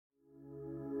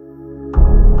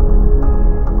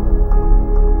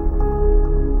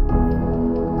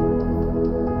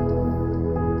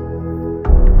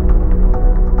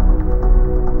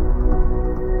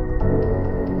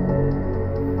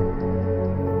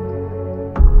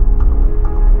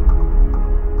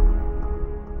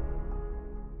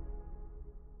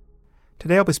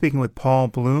Today I'll be speaking with Paul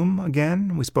Bloom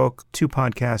again. We spoke 2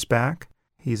 podcasts back.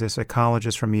 He's a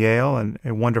psychologist from Yale and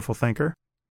a wonderful thinker.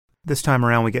 This time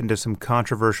around we get into some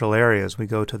controversial areas. We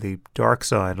go to the dark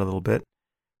side a little bit.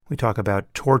 We talk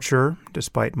about torture,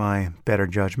 despite my better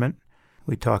judgment.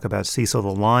 We talk about Cecil the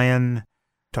Lion,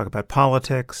 talk about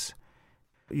politics.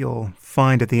 You'll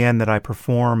find at the end that I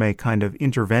perform a kind of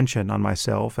intervention on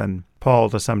myself and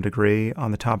Paul to some degree on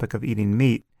the topic of eating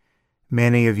meat.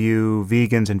 Many of you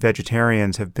vegans and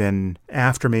vegetarians have been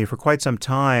after me for quite some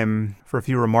time for a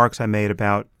few remarks I made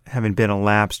about having been a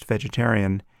lapsed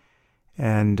vegetarian.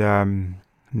 And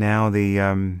now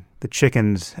the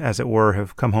chickens, as it were,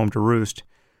 have come home to roost.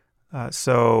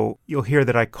 So you'll hear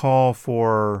that I call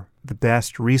for the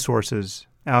best resources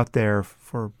out there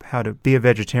for how to be a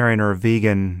vegetarian or a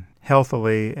vegan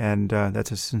healthily, and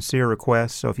that's a sincere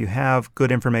request. So if you have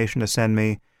good information to send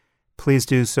me, please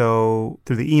do so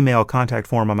through the email contact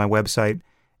form on my website,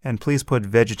 and please put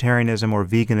vegetarianism or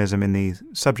veganism in the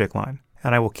subject line,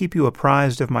 and I will keep you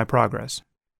apprised of my progress.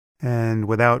 And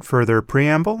without further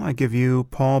preamble, I give you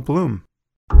Paul Bloom.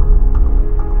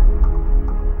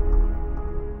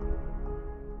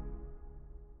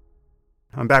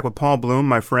 I'm back with Paul Bloom,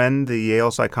 my friend, the Yale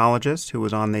psychologist who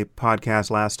was on the podcast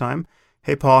last time.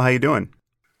 Hey, Paul, how you doing?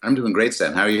 I'm doing great,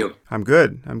 Stan. How are you? I'm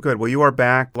good. Well, you are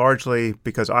back largely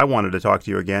because I wanted to talk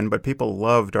to you again, but people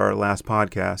loved our last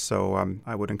podcast, so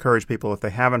I would encourage people, if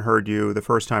they haven't heard you the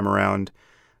first time around,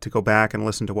 to go back and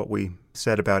listen to what we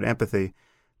said about empathy.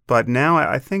 But now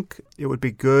I think it would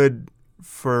be good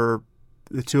for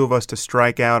the two of us to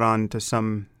strike out onto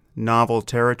some novel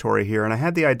territory here, and I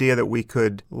had the idea that we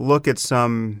could look at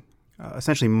some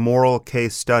essentially moral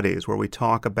case studies where we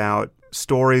talk about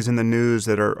stories in the news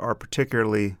that are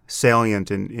particularly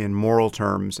salient in moral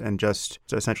terms and just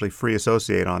essentially free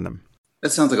associate on them. That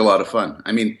sounds like a lot of fun.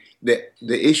 I mean, the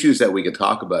issues that we could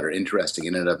talk about are interesting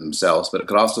in and of themselves, but it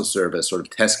could also serve as sort of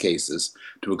test cases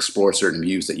to explore certain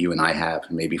views that you and I have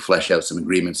and maybe flesh out some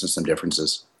agreements and some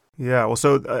differences. Yeah, well,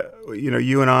 so,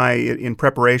 you and I, in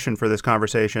preparation for this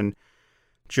conversation,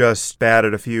 just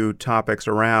batted a few topics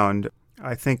around.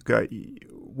 I think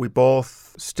we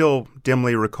both still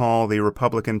dimly recall the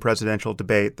Republican presidential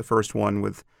debate, the first one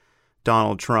with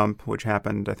Donald Trump, which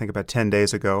happened, I think, about 10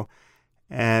 days ago.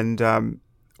 And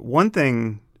one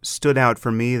thing stood out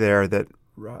for me there that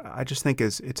I just think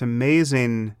it's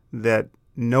amazing that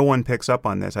no one picks up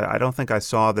on this. I don't think I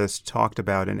saw this talked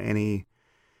about in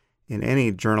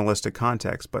any journalistic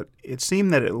context, but it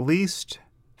seemed that at least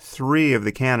 3 of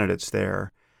the candidates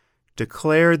there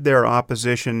declared their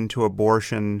opposition to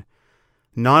abortion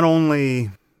not only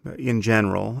in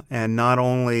general and not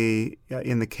only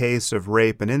in the case of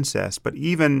rape and incest, but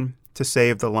even to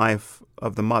save the life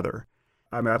of the mother.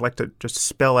 I mean, I'd like to just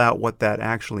spell out what that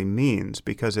actually means,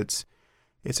 because it's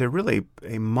a really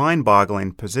a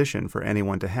mind-boggling position for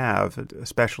anyone to have,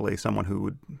 especially someone who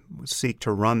would seek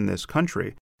to run this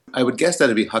country. I would guess that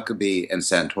it'd be Huckabee and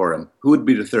Santorum. Who would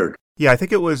be the third? Yeah, I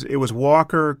think it was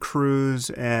Walker, Cruz,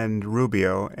 and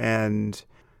Rubio. And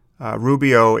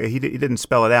Rubio, he didn't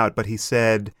spell it out, but he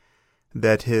said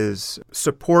that his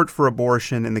support for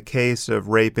abortion in the case of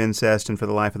rape, incest, and for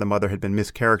the life of the mother had been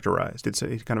mischaracterized.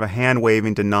 It's kind of a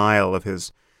hand-waving denial of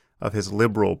his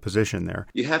liberal position there.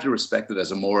 You have to respect it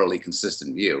as a morally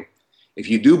consistent view. If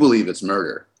you do believe it's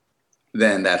murder,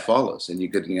 then that follows, and you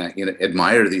could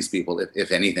admire these people,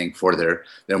 if anything, for their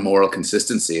moral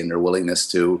consistency and their willingness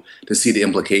to see the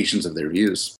implications of their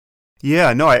views.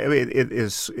 Yeah, no,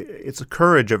 it's a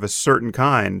courage of a certain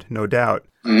kind, no doubt.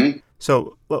 Mm-hmm.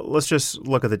 So let's just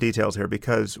look at the details here,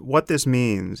 because what this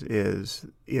means is,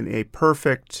 in a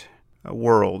perfect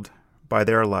world, by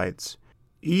their lights,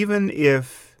 even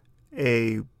if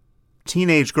a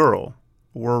teenage girl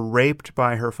were raped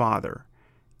by her father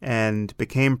and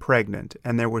became pregnant,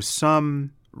 and there was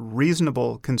some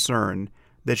reasonable concern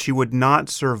that she would not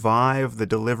survive the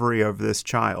delivery of this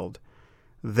child,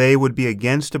 they would be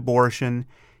against abortion,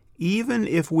 even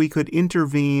if we could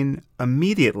intervene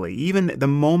immediately, even the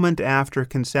moment after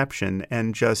conception,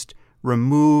 and just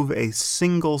remove a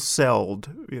single-celled,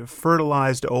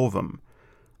 fertilized ovum.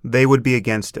 They would be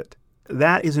against it.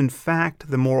 That is, in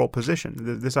fact, the moral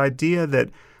position. This idea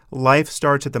that life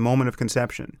starts at the moment of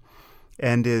conception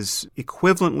and is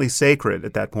equivalently sacred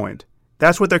at that point.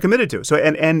 That's what they're committed to. So,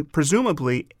 and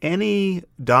presumably any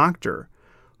doctor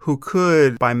who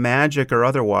could, by magic or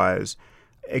otherwise,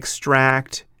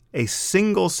 extract a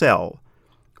single cell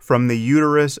from the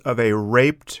uterus of a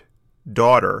raped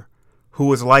daughter who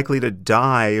was likely to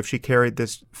die if she carried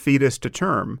this fetus to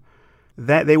term,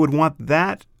 that they would want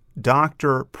that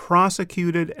doctor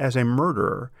prosecuted as a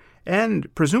murderer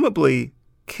and presumably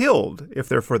killed if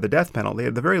they're for the death penalty,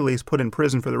 at the very least put in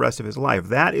prison for the rest of his life.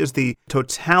 That is the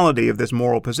totality of this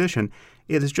moral position.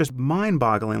 It is just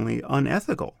mind-bogglingly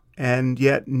unethical. And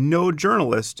yet no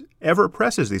journalist ever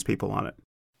presses these people on it.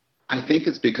 I think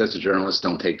it's because the journalists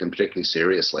don't take them particularly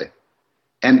seriously.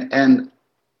 And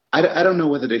I don't know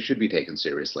whether they should be taken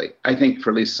seriously. I think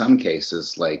for at least some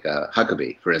cases, like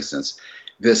Huckabee, for instance,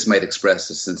 this might express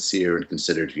a sincere and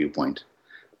considered viewpoint.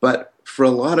 But for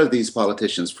a lot of these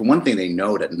politicians, for one thing, they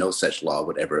know that no such law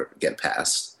would ever get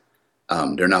passed.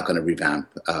 They're not going to revamp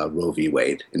Roe v.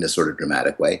 Wade in this sort of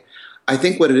dramatic way. I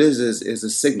think what it is a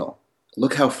signal.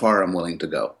 Look how far I'm willing to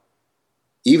go.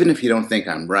 Even if you don't think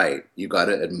I'm right, you got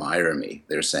to admire me,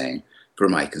 they're saying, for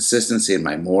my consistency and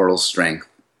my moral strength.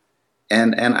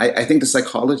 And I think the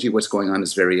psychology of what's going on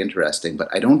is very interesting, but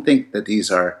I don't think that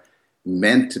these are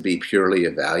meant to be purely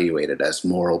evaluated as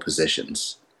moral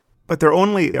positions. But they're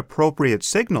only appropriate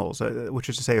signals, which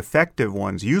is to say effective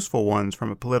ones, useful ones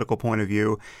from a political point of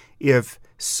view, if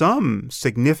some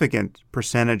significant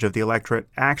percentage of the electorate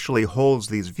actually holds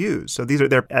these views. So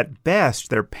at best,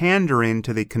 they're pandering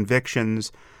to the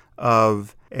convictions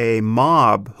of a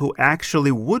mob who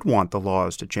actually would want the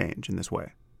laws to change in this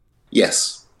way.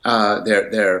 Yes,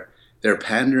 they're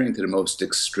pandering to the most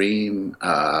extreme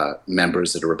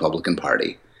members of the Republican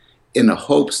Party, in the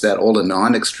hopes that all the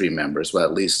non-extreme members will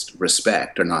at least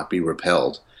respect or not be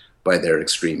repelled by their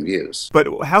extreme views. But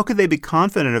how could they be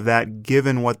confident of that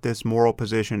given what this moral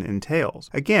position entails?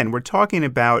 Again, we're talking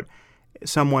about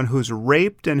someone who's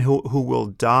raped and who will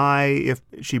die if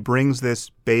she brings this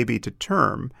baby to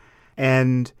term.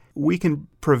 And we can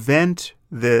prevent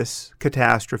this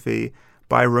catastrophe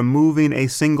by removing a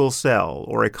single cell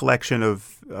or a collection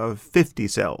of 50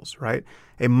 cells, right?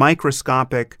 A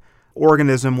microscopic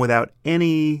organism without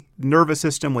any nervous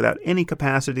system, without any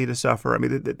capacity to suffer. I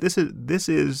mean, this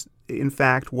is in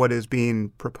fact what is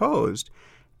being proposed,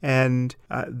 and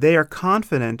they are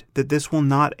confident that this will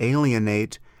not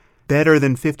alienate better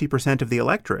than 50% of the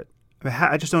electorate.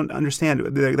 I just don't understand.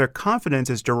 Their confidence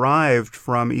is derived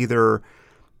from either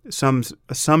some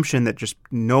assumption that just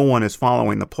no one is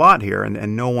following the plot here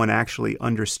and no one actually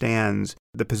understands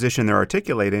the position they're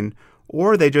articulating,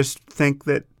 or they just think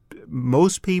that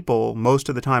most people, most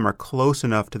of the time, are close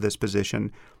enough to this position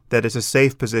that it's a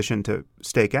safe position to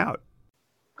stake out.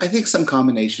 I think some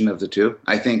combination of the two.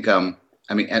 I think,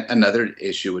 another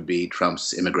issue would be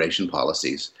Trump's immigration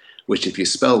policies, which if you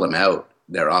spell them out,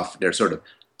 they're sort of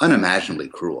unimaginably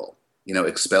cruel,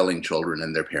 expelling children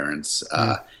and their parents,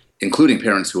 including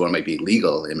parents who might be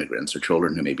legal immigrants or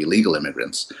children who may be legal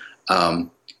immigrants,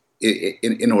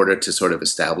 in order to sort of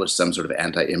establish some sort of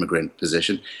anti-immigrant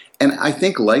position. And I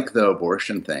think, like the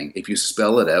abortion thing, if you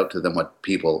spell it out to them what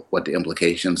the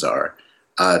implications are,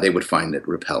 they would find it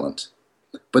repellent.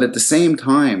 But at the same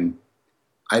time,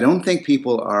 I don't think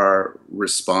people are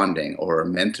responding or are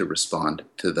meant to respond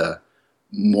to the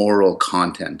moral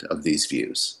content of these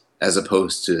views, as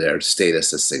opposed to their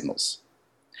status as signals.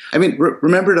 I mean,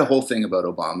 remember the whole thing about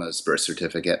Obama's birth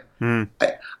certificate?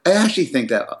 I actually think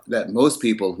that most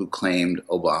people who claimed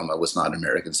Obama was not an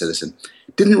American citizen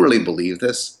didn't really believe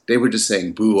this. They were just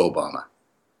saying, boo Obama.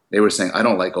 They were saying, I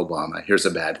don't like Obama. Here's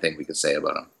a bad thing we could say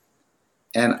about him.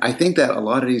 And I think that a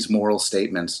lot of these moral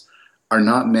statements are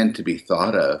not meant to be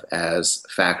thought of as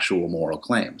factual moral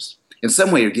claims. In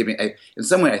some way, I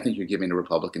think you're giving the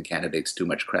Republican candidates too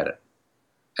much credit.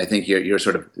 I think you're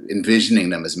sort of envisioning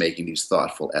them as making these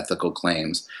thoughtful, ethical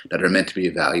claims that are meant to be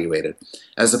evaluated,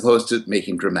 as opposed to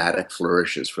making dramatic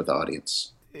flourishes for the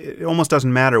audience. It almost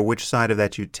doesn't matter which side of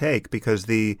that you take, because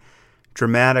the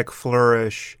dramatic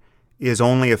flourish is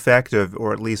only effective,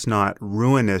 or at least not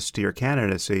ruinous to your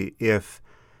candidacy, if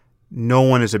no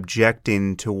one is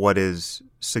objecting to what is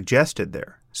suggested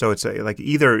there. So it's like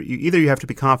either you have to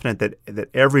be confident that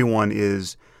everyone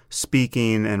is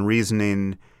speaking and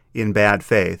reasoning in bad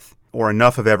faith, or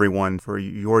enough of everyone for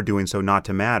your doing so not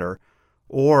to matter,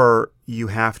 or you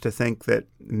have to think that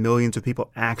millions of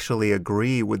people actually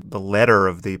agree with the letter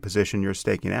of the position you're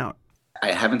staking out.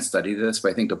 I haven't studied this,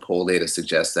 but I think the poll data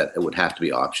suggests that it would have to be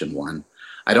option one.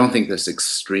 I don't think this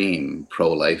extreme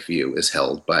pro-life view is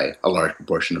held by a large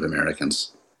proportion of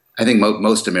Americans. I think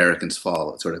most Americans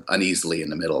fall sort of uneasily in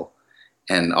the middle.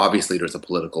 And obviously there's a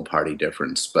political party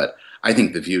difference, but I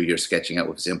think the view you're sketching out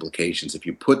with its implications, if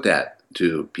you put that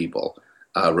to people,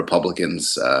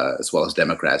 Republicans as well as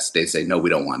Democrats, they say, no, we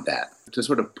don't want that. To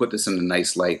sort of put this in a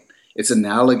nice light, it's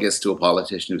analogous to a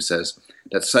politician who says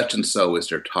that such and so is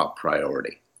their top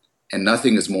priority. And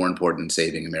nothing is more important than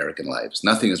saving American lives.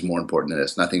 Nothing is more important than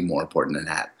this, nothing more important than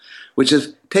that, which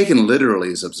is taken literally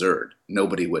is absurd.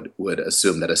 Nobody would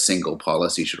assume that a single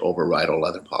policy should override all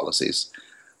other policies.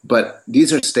 But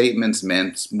these are statements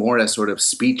meant more as sort of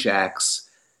speech acts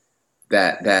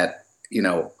that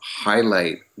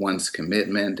highlight one's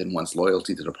commitment and one's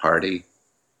loyalty to the party.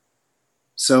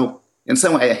 So in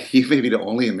some way, he may be the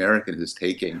only American who's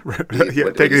taking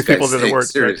taking these people to the word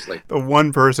seriously. Right? The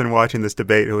one person watching this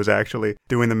debate who is actually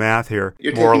doing the math here,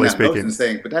 You're morally taking that speaking, and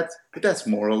saying, but that's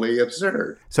morally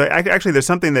absurd. So actually, there's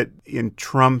something that in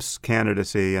Trump's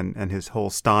candidacy and his whole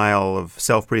style of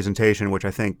self-presentation, which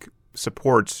I think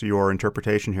supports your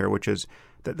interpretation here, which is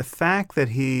that the fact that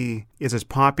he is as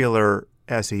popular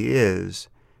as he is,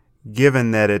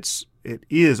 given that it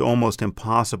is almost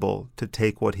impossible to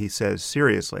take what he says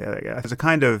seriously. There's a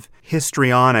kind of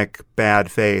histrionic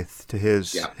bad faith to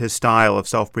his style of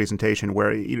self-presentation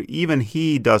where even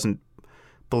he doesn't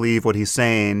believe what he's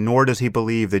saying, nor does he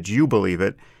believe that you believe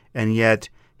it, and yet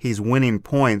he's winning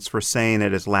points for saying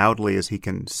it as loudly as he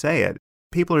can say it.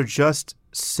 People are just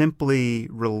simply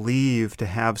relieved to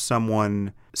have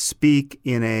someone speak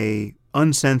in a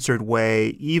uncensored way,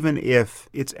 even if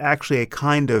it's actually a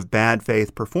kind of bad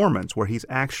faith performance where he's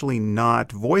actually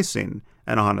not voicing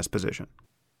an honest position.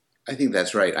 I think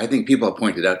that's right. I think people have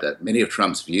pointed out that many of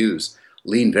Trump's views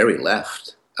lean very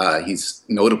left. He's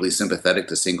notably sympathetic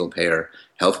to single-payer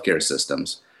healthcare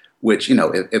systems, which,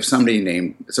 if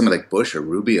someone like Bush or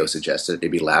Rubio suggested,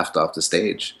 they'd be laughed off the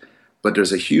stage. But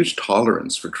there's a huge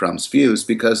tolerance for Trump's views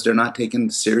because they're not taken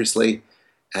seriously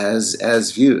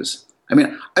as views. I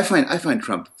mean, I find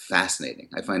Trump fascinating.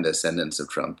 I find the ascendance of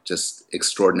Trump just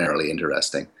extraordinarily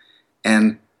interesting.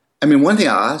 And I mean, one thing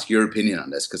I'll ask your opinion on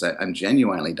this, because I'm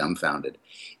genuinely dumbfounded,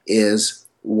 is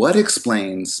what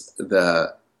explains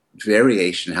the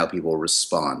variation in how people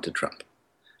respond to Trump?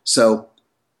 So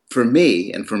for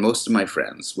me and for most of my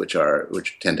friends, which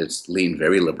tend to lean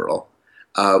very liberal,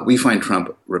 we find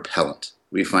Trump repellent.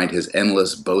 We find his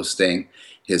endless boasting,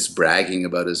 his bragging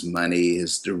about his money,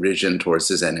 his derision towards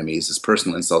his enemies, his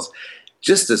personal insults,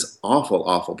 just this awful,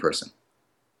 awful person.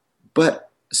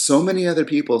 But so many other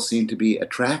people seem to be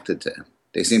attracted to him.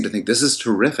 They seem to think this is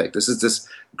terrific. This is this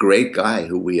great guy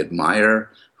who we admire,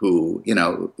 who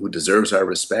deserves our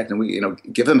respect, and we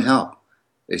give him hell.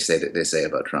 They say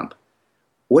about Trump.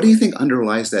 What do you think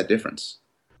underlies that difference?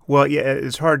 Well, yeah,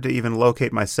 it's hard to even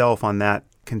locate myself on that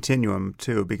continuum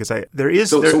too, because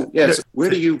where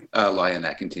do you lie in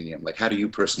that continuum? Like, how do you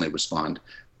personally respond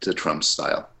to Trump's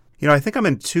style? I think I'm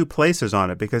in two places on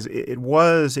it, because it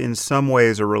was in some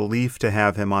ways a relief to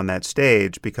have him on that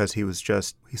stage, because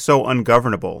he's so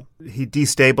ungovernable. He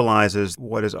destabilizes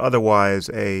what is otherwise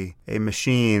a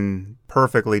machine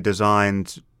perfectly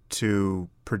designed to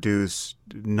produce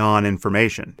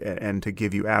non-information and to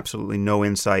give you absolutely no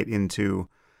insight into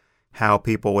how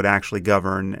people would actually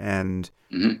govern. And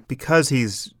because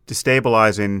he's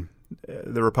destabilizing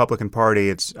the Republican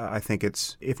Party, I think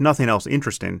it's, if nothing else,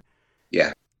 interesting.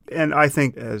 Yeah. And I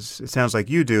think, as it sounds like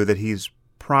you do, that he's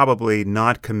probably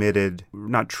not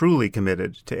truly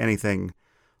committed to anything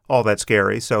all that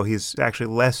scary. So he's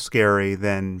actually less scary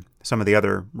than some of the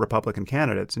other Republican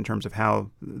candidates in terms of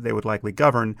how they would likely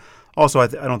govern. Also, I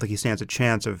don't think he stands a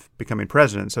chance of becoming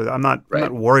president. So I'm not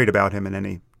worried about him in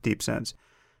any deep sense.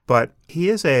 But he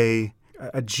is a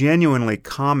genuinely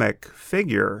comic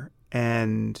figure,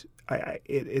 and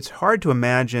it's hard to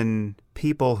imagine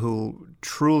people who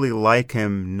truly like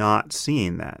him not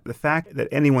seeing that. The fact that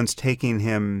anyone's taking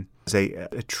him as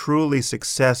a truly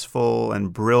successful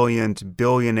and brilliant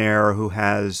billionaire who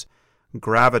has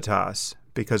gravitas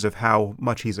because of how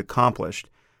much he's accomplished,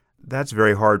 that's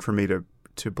very hard for me to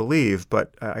believe,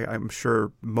 but I'm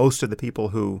sure most of the people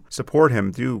who support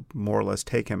him do more or less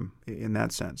take him in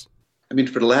that sense. I mean,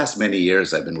 for the last many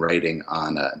years, I've been writing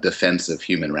on defense of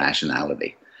human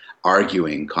rationality,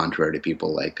 arguing, contrary to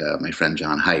people like my friend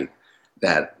John Haidt,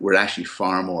 that we're actually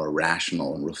far more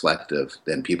rational and reflective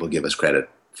than people give us credit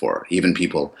for. Even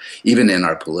in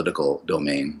our political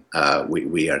domain,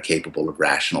 we are capable of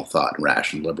rational thought and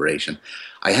rational deliberation.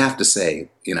 I have to say,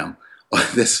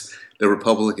 the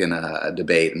Republican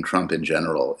debate and Trump in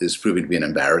general is proving to be an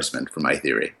embarrassment for my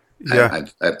theory. Yeah.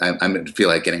 I feel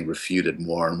like getting refuted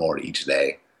more and more each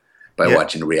day by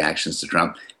watching the reactions to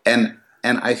Trump. And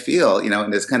I feel,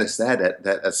 and it's kind of sad that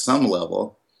at some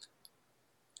level,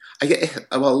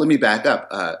 let me back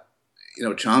up.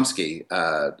 Chomsky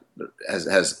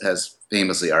has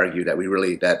famously argued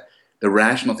that the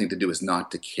rational thing to do is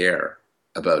not to care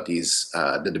about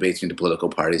the debates between the political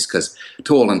parties, because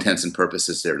to all intents and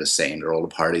purposes, they're the same. They're all the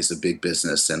parties of big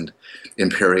business and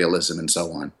imperialism and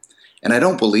so on. And I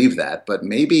don't believe that, but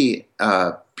maybe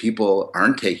people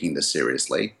aren't taking this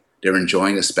seriously. They're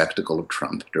enjoying the spectacle of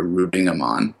Trump. They're rooting him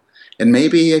on. And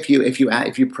maybe if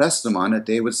you press them on it,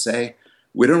 they would say,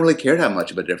 we don't really care that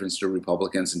much of a difference to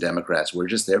Republicans and Democrats. We're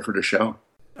just there for the show.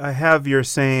 I have your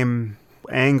same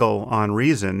angle on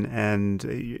reason and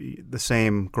the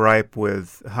same gripe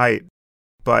with Haidt,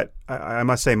 but I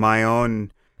must say my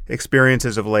own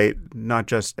experiences of late, not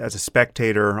just as a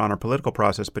spectator on our political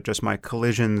process, but just my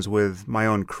collisions with my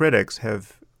own critics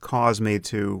have caused me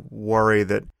to worry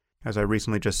that, as I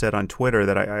recently just said on Twitter,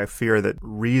 that I fear that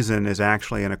reason is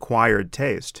actually an acquired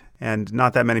taste. And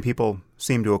not that many people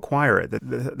seem to acquire it.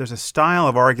 There's a style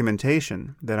of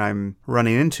argumentation that I'm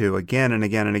running into again and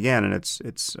again and again, and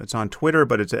it's on Twitter,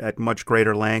 but it's at much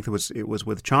greater length. It was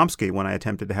with Chomsky when I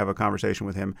attempted to have a conversation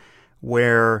with him,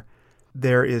 where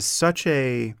there is such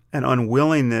an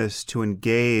unwillingness to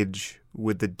engage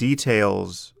with the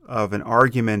details of an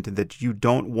argument that you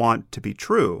don't want to be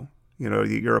true,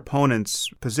 your opponent's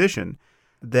position,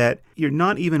 that you're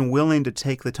not even willing to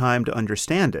take the time to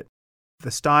understand it.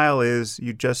 The style is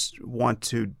you just want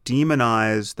to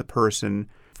demonize the person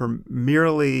for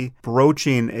merely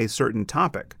broaching a certain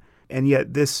topic. And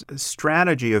yet this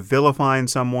strategy of vilifying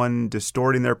someone,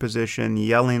 distorting their position,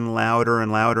 yelling louder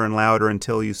and louder and louder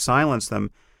until you silence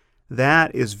them,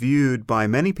 that is viewed by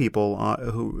many people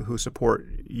who support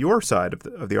your side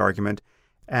of the argument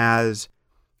as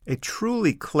a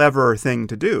truly clever thing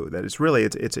to do. That it's really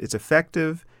it's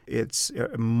effective, it's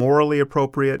morally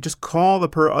appropriate. Just call the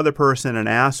other person an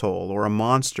asshole or a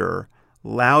monster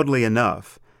loudly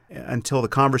enough until the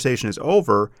conversation is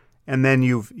over, and then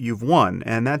you've won.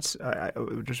 And that's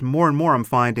just more and more I'm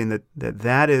finding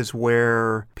that is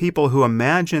where people who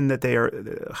imagine that they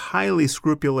are highly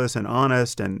scrupulous and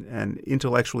honest and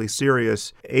intellectually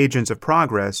serious agents of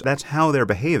progress, that's how they're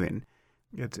behaving.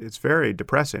 It's very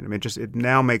depressing. I mean, it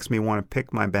now makes me want to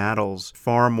pick my battles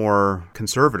far more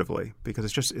conservatively,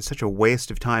 because it's such a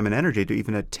waste of time and energy to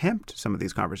even attempt some of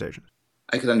these conversations.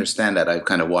 I could understand that. I've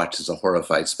kind of watched as a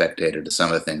horrified spectator to some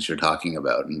of the things you're talking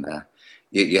about, and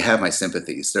you have my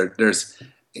sympathies. There's,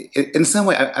 in some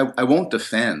way, I won't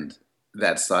defend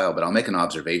that style, but I'll make an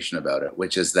observation about it,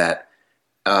 which is that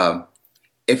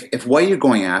if what you're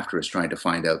going after is trying to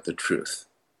find out the truth,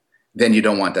 then you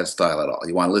don't want that style at all.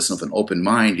 You want to listen with an open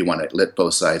mind. You want to let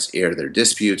both sides air their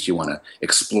disputes. You want to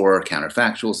explore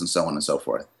counterfactuals and so on and so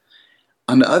forth.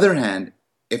 On the other hand,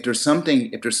 if there's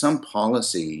some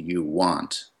policy you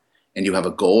want and you have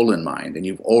a goal in mind and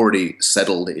you've already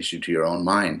settled the issue to your own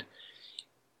mind,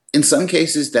 in some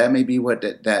cases that may be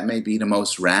the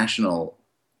most rational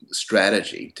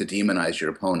strategy to demonize your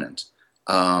opponent.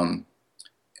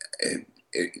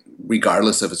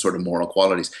 Regardless of its sort of moral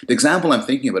qualities. The example I'm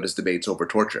thinking about is debates over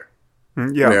torture.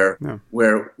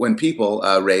 Where when people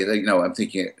raise, I'm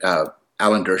thinking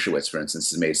Alan Dershowitz, for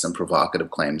instance, has made some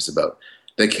provocative claims about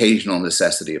the occasional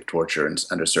necessity of torture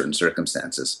under certain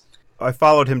circumstances. I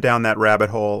followed him down that rabbit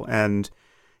hole, and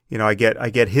I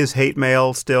get his hate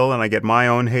mail still, and I get my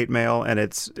own hate mail, and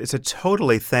it's a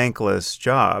totally thankless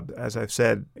job. As I've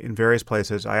said in various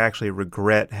places, I actually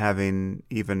regret having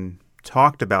even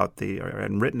talked about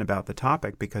and written about the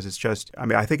topic, because it's just,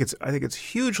 I think it's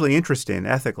hugely interesting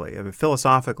ethically.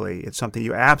 Philosophically, it's something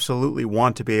you absolutely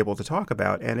want to be able to talk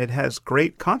about, and it has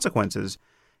great consequences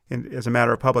as a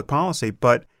matter of public policy,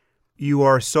 but you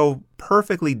are so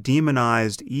perfectly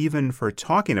demonized even for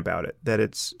talking about it that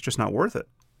it's just not worth it.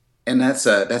 And that's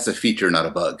a feature, not a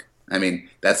bug. I mean,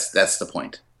 that's the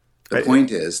point. The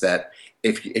point is that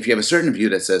if you have a certain view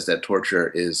that says that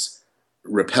torture is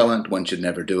repellent, one should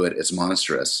never do it, it's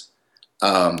monstrous,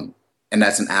 and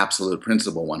that's an absolute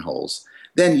principle one holds,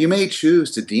 then you may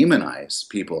choose to demonize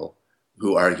people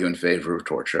who argue in favor of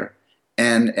torture,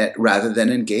 and rather than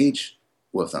engage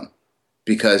with them,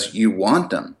 because you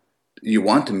want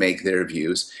to make their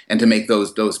views and to make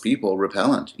those people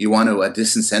repellent. You want to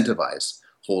disincentivize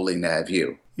holding that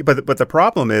view. But the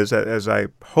problem is, as I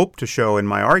hope to show in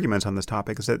my arguments on this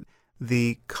topic, is that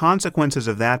the consequences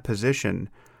of that position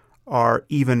are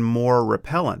even more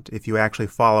repellent if you actually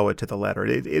follow it to the letter.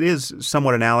 It is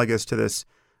somewhat analogous to this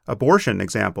abortion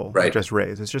example I just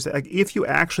raised. It's just like, if you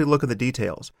actually look at the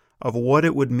details of what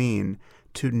it would mean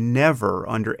to never,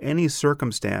 under any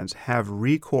circumstance, have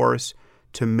recourse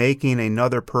to making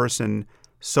another person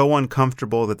so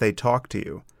uncomfortable that they talk to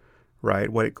you, right?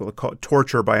 What it call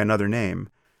torture by another name.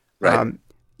 Right.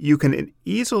 You can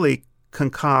easily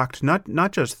concoct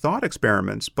not just thought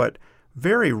experiments, but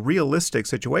very realistic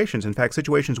situations. In fact,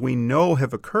 situations we know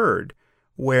have occurred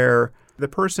where the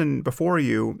person before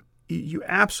you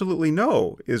absolutely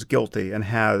know is guilty and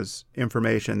has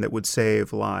information that would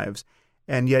save lives.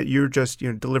 And yet you're just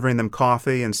delivering them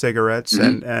coffee and cigarettes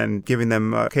and giving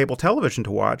them cable television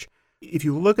to watch. If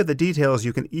you look at the details,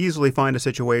 you can easily find a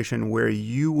situation where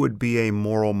you would be a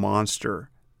moral monster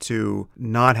to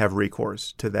not have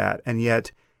recourse to that. And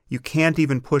yet you can't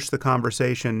even push the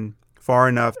conversation far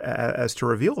enough as to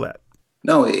reveal that.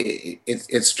 No,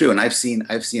 it's true. And I've seen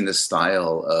this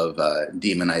style of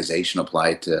demonization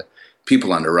applied to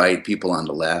people on the right, people on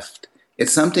the left.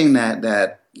 It's something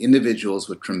that individuals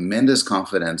with tremendous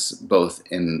confidence, both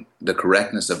in the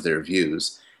correctness of their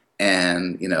views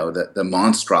and, the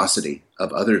monstrosity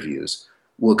of other views,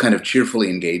 will kind of cheerfully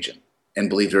engage in and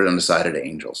believe they're on the side of the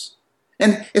angels.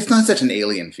 And it's not such an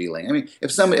alien feeling. I mean,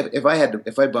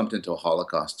 if I bumped into a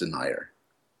Holocaust denier,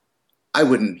 I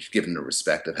wouldn't give them the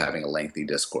respect of having a lengthy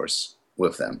discourse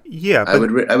with them. Yeah, I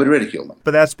would ridicule them.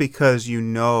 But that's because you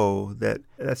know that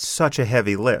that's such a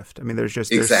heavy lift. I mean,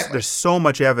 there's so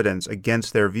much evidence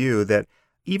against their view that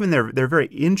even their very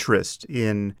interest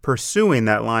in pursuing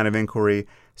that line of inquiry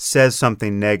says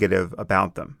something negative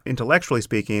about them. Intellectually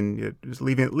speaking, just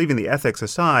leaving the ethics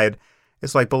aside,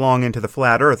 it's like belonging to the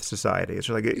Flat Earth Society. It's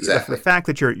like the fact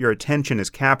that your attention is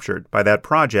captured by that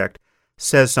project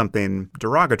says something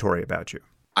derogatory about you.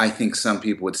 I think some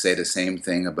people would say the same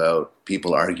thing about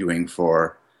people arguing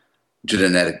for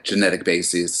genetic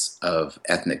bases of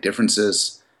ethnic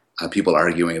differences, people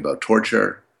arguing about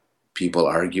torture, people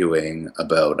arguing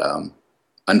about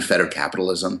unfettered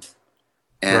capitalism.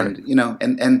 And,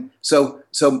 right.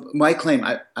 So my claim,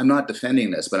 I'm not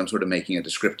defending this, but I'm sort of making a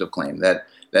descriptive claim that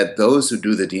those who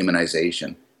do the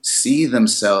demonization see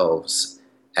themselves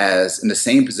as in the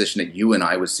same position that you and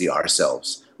I would see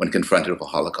ourselves when confronted with a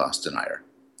Holocaust denier.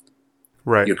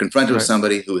 Right. You're confronted with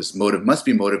somebody who must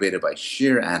be motivated by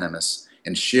sheer animus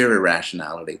and sheer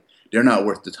irrationality. They're not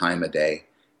worth the time of day.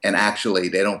 And actually,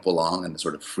 they don't belong in the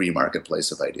sort of free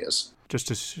marketplace of ideas. Just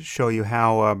to show you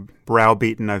how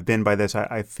browbeaten I've been by this,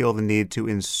 I feel the need to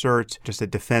insert just a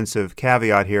defensive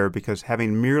caveat here, because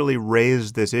having merely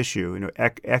raised this issue,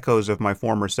 echoes of my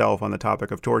former self on the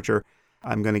topic of torture,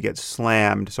 I'm going to get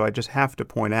slammed. So I just have to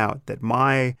point out that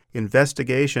my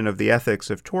investigation of the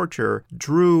ethics of torture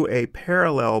drew a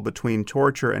parallel between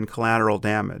torture and collateral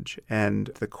damage. And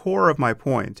the core of my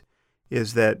point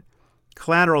is that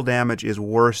collateral damage is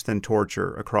worse than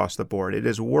torture across the board. It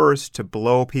is worse to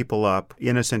blow people up,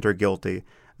 innocent or guilty,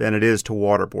 than it is to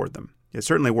waterboard them. It's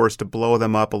certainly worse to blow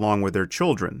them up along with their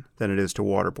children than it is to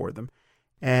waterboard them.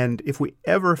 And if we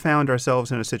ever found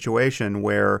ourselves in a situation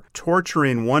where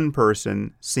torturing one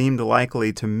person seemed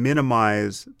likely to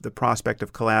minimize the prospect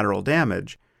of collateral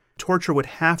damage, torture would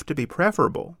have to be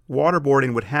preferable.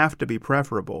 Waterboarding would have to be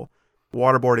preferable.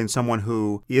 Waterboarding someone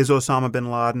who is Osama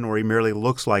bin Laden or he merely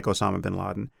looks like Osama bin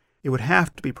Laden, it would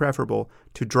have to be preferable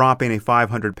to dropping a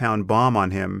 500-pound bomb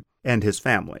on him and his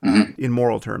family in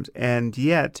moral terms. And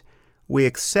yet, we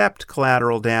accept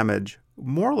collateral damage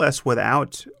more or less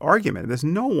without argument. There's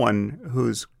no one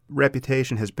whose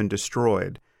reputation has been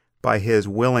destroyed by his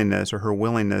willingness or her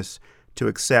willingness to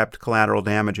accept collateral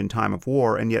damage in time of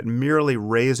war, and yet merely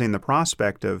raising the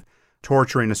prospect of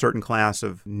torturing a certain class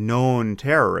of known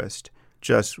terrorist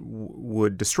just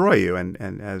would destroy you, and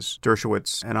as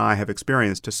Dershowitz and I have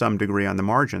experienced to some degree on the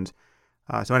margins.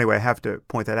 So anyway, I have to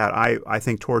point that out. I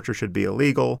think torture should be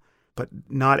illegal, but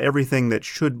not everything that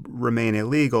should remain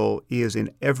illegal is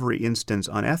in every instance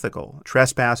unethical.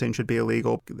 Trespassing should be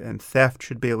illegal and theft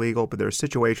should be illegal, but there are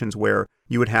situations where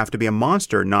you would have to be a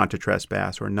monster not to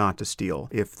trespass or not to steal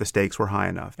if the stakes were high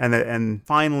enough. And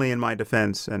finally, in my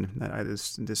defense, and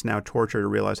this now torture to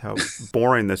realize how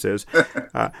boring this is,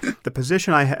 the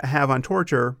position I have on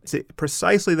torture is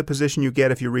precisely the position you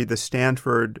get if you read the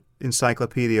Stanford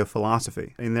Encyclopedia of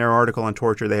Philosophy. In their article on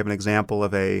torture, they have an example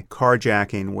of a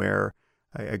carjacking where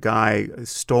a guy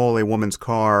stole a woman's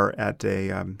car at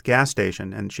a gas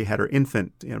station, and she had her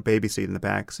infant, baby seat in the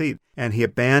back seat. And he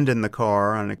abandoned the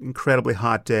car on an incredibly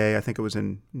hot day. I think it was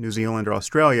in New Zealand or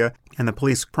Australia. And the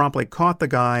police promptly caught the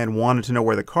guy and wanted to know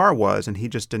where the car was. And he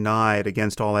just denied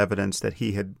against all evidence that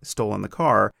he had stolen the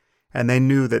car. And they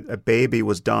knew that a baby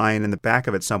was dying in the back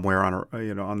of it somewhere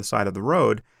on the side of the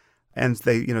road. And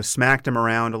they, smacked him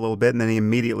around a little bit. And then he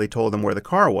immediately told them where the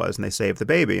car was. And they saved the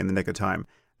baby in the nick of time.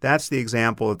 That's the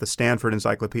example that the Stanford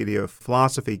Encyclopedia of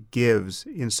Philosophy gives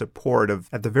in support of,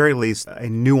 at the very least, a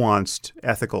nuanced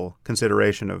ethical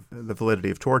consideration of the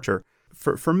validity of torture.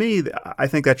 For me, I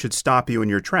think that should stop you in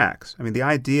your tracks. I mean, the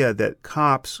idea that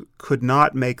cops could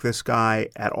not make this guy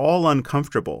at all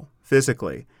uncomfortable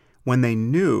physically when they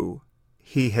knew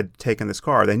he had taken this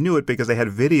car. They knew it because they had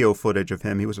video footage of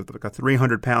him. He was like a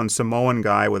 300-pound Samoan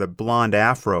guy with a blonde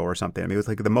afro or something. I mean, he was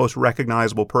like the most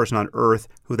recognizable person on earth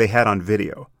who they had on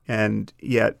video. And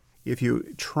yet, if you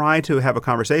try to have a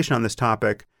conversation on this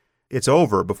topic, it's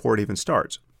over before it even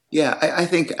starts. Yeah, I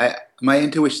think my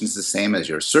intuition is the same as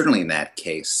yours. Certainly in that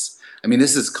case, I mean,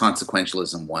 this is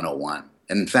consequentialism 101.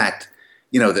 And in fact,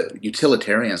 the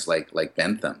utilitarians like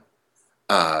Bentham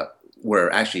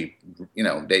were actually,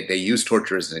 they used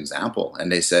torture as an example.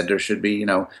 And they said there should be,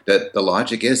 that the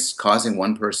logic is causing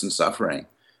one person's suffering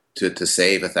to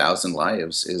save 1,000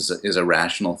 lives is a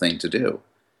rational thing to do.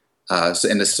 So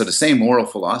the same moral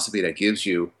philosophy that gives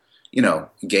you,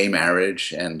 gay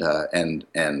marriage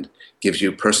and gives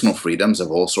you personal freedoms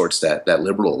of all sorts that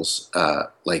liberals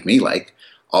like me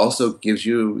also gives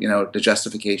you, the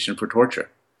justification for torture.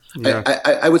 Yeah.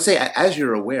 I would say, as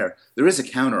you're aware, there is a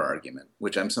counter argument,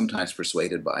 which I'm sometimes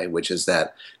persuaded by, which is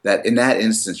that in that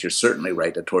instance, you're certainly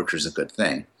right that torture is a good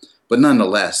thing. But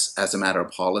nonetheless, as a matter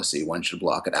of policy, one should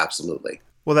block it absolutely.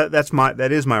 Well,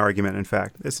 that is my argument. In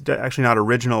fact, it's actually not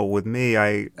original with me.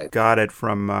 I got it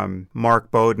from Mark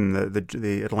Bowden,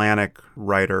 the Atlantic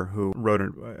writer who wrote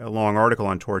a long article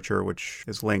on torture, which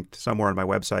is linked somewhere on my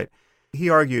website. He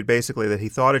argued basically that he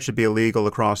thought it should be illegal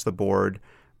across the board,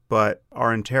 but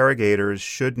our interrogators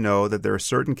should know that there are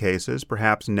certain cases,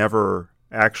 perhaps never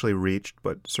actually reached,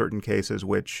 but certain cases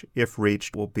which, if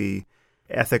reached, will be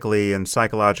ethically and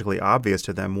psychologically obvious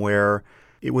to them, where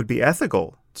it would be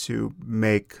ethical to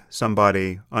make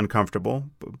somebody uncomfortable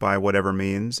by whatever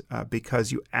means,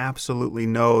 because you absolutely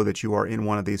know that you are in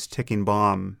one of these ticking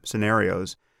bomb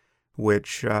scenarios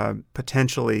which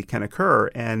potentially can occur.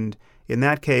 And in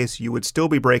that case, you would still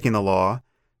be breaking the law,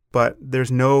 but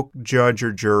there's no judge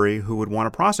or jury who would want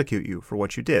to prosecute you for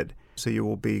what you did. So you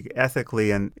will be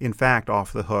ethically and, in fact,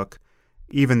 off the hook,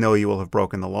 even though you will have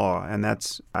broken the law. And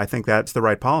I think that's the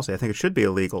right policy. I think it should be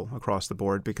illegal across the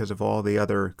board because of all the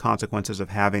other consequences of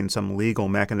having some legal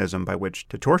mechanism by which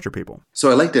to torture people.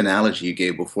 So I like the analogy you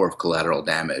gave before of collateral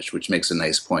damage, which makes a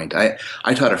nice point. I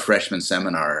taught a freshman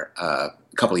seminar a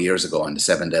couple of years ago on the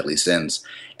 7 deadly sins.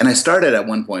 And I started at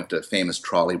one point the famous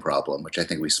trolley problem, which I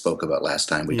think we spoke about last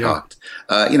time we talked.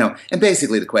 And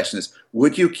basically the question is,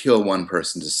 would you kill one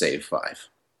person to save 5?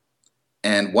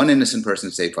 And one innocent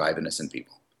person saved 5 innocent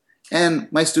people. And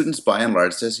my students, by and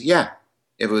large, says, yeah,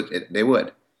 they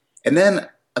would. And then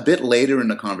a bit later in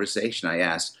the conversation, I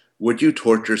asked, would you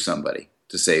torture somebody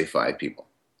to save 5 people?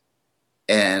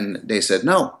 And they said,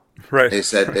 no. Right. They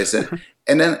said,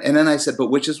 and then I said,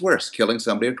 but which is worse, killing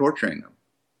somebody or torturing them?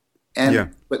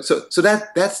 And but so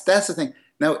that's the thing.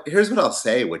 Now, here's what I'll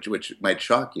say, which might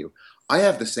shock you. I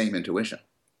have the same intuition.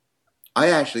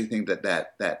 I actually think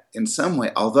that in some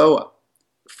way, although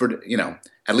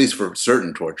at least for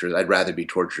certain tortures, I'd rather be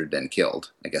tortured than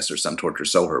killed. I guess there's some torture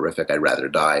so horrific I'd rather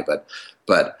die, but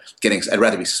I'd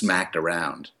rather be smacked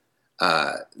around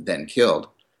than killed.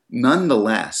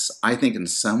 Nonetheless, I think in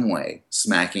some way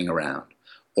smacking around,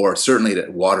 or certainly the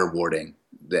waterboarding,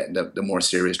 the more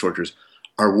serious tortures,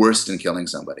 are worse than killing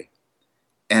somebody.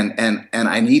 And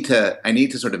I need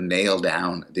to sort of nail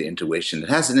down the intuition. It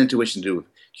has an intuition to do with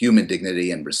human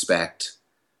dignity and respect.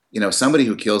 Somebody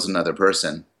who kills another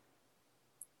person,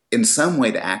 in some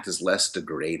way to act as less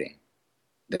degrading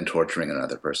than torturing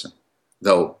another person.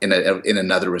 Though in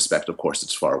another respect, of course,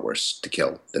 it's far worse to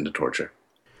kill than to torture.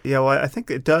 Yeah, well, I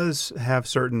think it does have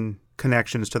certain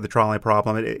connections to the trolley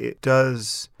problem. It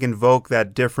does invoke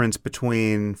that difference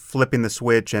between flipping the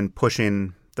switch and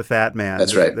pushing the fat man.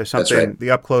 That's right. There's something, That's right.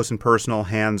 The up close and personal,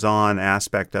 hands-on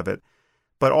aspect of it.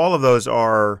 But all of those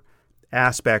are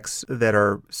aspects that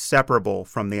are separable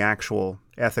from the actual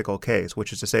ethical case,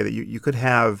 which is to say that you could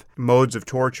have modes of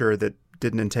torture that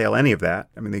didn't entail any of that.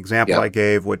 I mean, the example I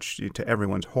gave, which to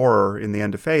everyone's horror in The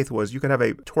End of Faith, was you could have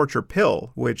a torture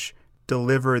pill which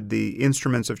delivered the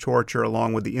instruments of torture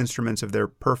along with the instruments of their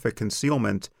perfect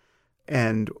concealment.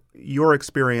 And your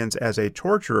experience as a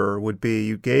torturer would be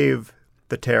you gave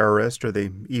the terrorist or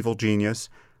the evil genius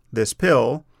this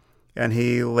pill, and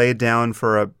he laid down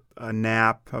for a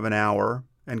nap of an hour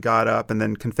and got up and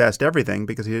then confessed everything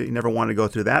because he never wanted to go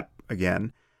through that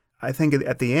again. I think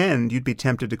at the end, you'd be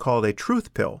tempted to call it a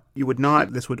truth pill. You would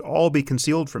not. This would all be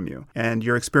concealed from you. And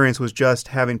your experience was just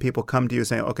having people come to you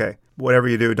saying, okay, whatever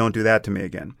you do, don't do that to me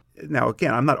again. Now,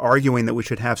 again, I'm not arguing that we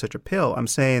should have such a pill. I'm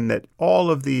saying that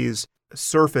all of these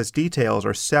surface details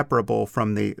are separable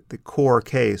from the core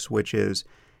case, which is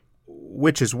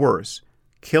worse,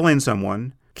 killing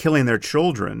someone, killing their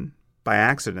children by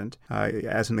accident,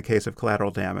 as in the case of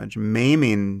collateral damage,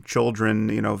 maiming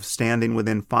children, standing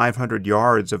within 500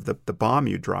 yards of the bomb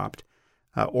you dropped,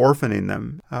 orphaning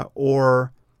them,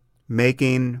 or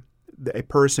making a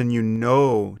person you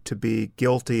know to be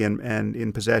guilty and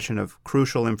in possession of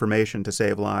crucial information to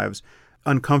save lives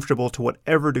uncomfortable to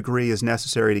whatever degree is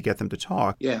necessary to get them to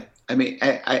talk. Yeah, I mean,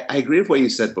 I agree with what you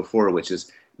said before, which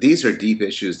is these are deep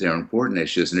issues, they're important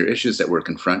issues, and they're issues that we're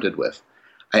confronted with.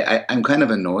 I'm kind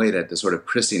of annoyed at the sort of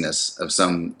prissiness of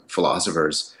some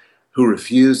philosophers who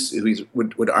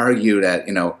would argue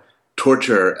that,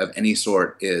 torture of any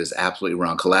sort is absolutely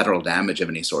wrong, collateral damage of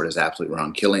any sort is absolutely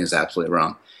wrong, killing is absolutely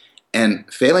wrong, and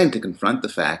failing to confront the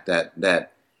fact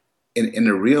that in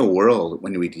the real world,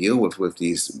 when we deal with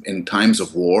these, in times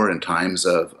of war, in times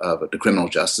of the criminal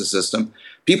justice system,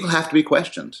 people have to be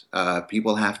questioned.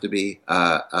 People have to be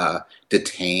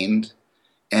detained.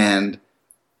 And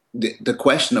the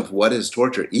question of what is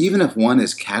torture, even if one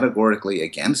is categorically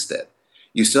against it,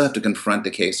 you still have to confront the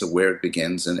case of where it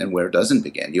begins and where it doesn't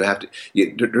begin.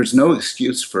 There's no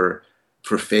excuse for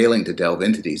failing to delve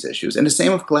into these issues. And the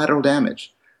same with collateral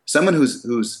damage. Someone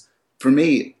who's for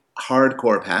me,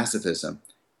 hardcore pacifism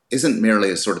isn't merely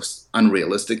a sort of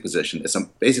unrealistic position. It's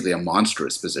basically a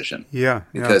monstrous position. Yeah.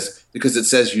 Because it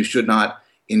says you should not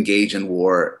engage in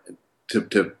war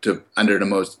to under the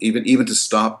most, even to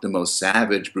stop the most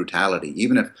savage brutality.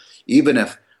 Even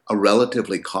if a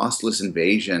relatively costless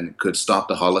invasion could stop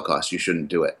the Holocaust, you shouldn't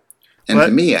do it. And to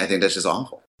me, I think that's just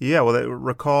awful. Yeah. Well,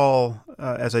 recall,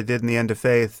 as I did in The End of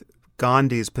Faith,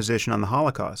 Gandhi's position on the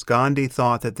Holocaust. Gandhi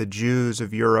thought that the Jews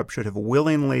of Europe should have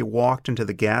willingly walked into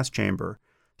the gas chamber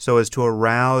so as to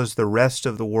arouse the rest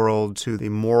of the world to the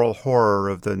moral horror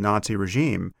of the Nazi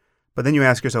regime. But then you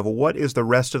ask yourself, well, what is the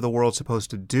rest of the world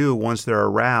supposed to do once they're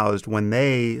aroused when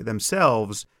they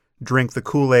themselves drink the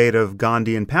Kool-Aid of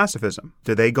Gandhian pacifism?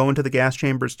 Do they go into the gas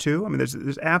chambers too? I mean,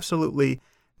 there's absolutely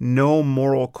no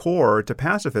moral core to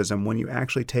pacifism when you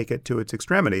actually take it to its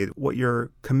extremity. What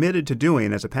you're committed to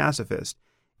doing as a pacifist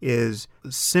is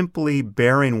simply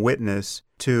bearing witness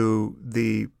to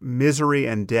the misery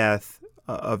and death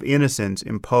of innocents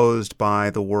imposed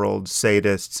by the world's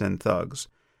sadists and thugs.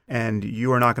 And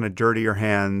you are not going to dirty your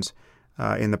hands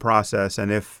in the process.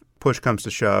 And if push comes to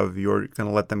shove, you're going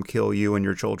to let them kill you and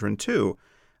your children too.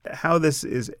 How this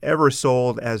is ever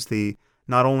sold as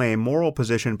not only a moral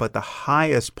position, but the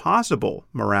highest possible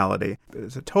morality.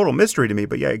 It's a total mystery to me.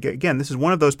 But yeah, again, this is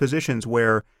one of those positions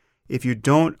where if you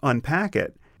don't unpack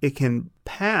it, it can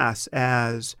pass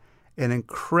as an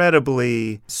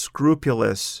incredibly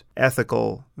scrupulous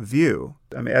ethical view.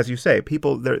 I mean, as you say,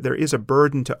 people, there is a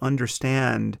burden to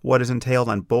understand what is entailed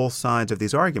on both sides of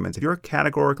these arguments. If you're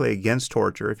categorically against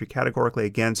torture, if you're categorically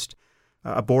against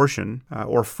abortion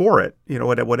or for it,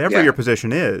 whatever your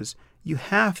position is, you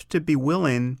have to be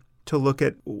willing to look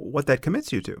at what that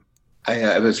commits you to.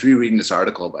 I was rereading this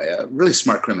article by a really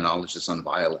smart criminologist on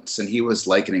violence, and he was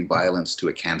likening violence to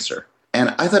a cancer.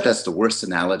 And I thought that's the worst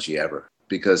analogy ever,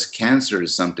 because cancer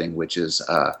is something which is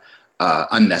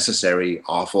unnecessary,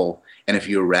 awful, and if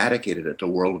you eradicated it, the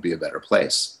world would be a better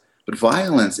place. But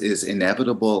violence is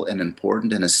inevitable and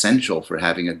important and essential for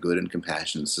having a good and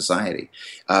compassionate society.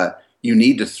 You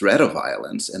need the threat of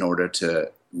violence in order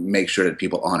to make sure that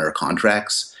people honor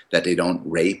contracts, that they don't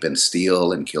rape and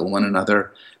steal and kill one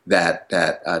another, that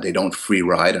they don't free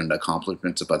ride on the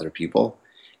accomplishments of other people.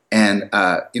 And,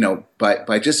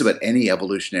 by just about any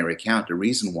evolutionary account, the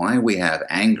reason why we have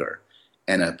anger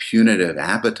and a punitive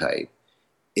appetite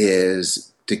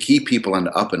is to keep people on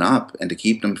the up and up and to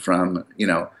keep them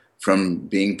from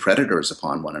being predators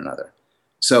upon one another.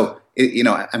 So,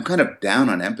 I'm kind of down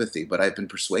on empathy, but I've been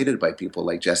persuaded by people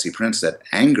like Jesse Prince that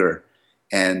anger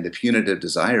and the punitive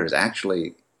desires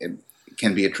actually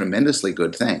can be a tremendously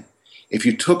good thing. If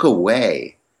you took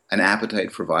away an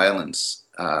appetite for violence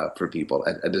for people,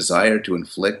 a desire to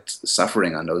inflict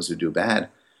suffering on those who do bad,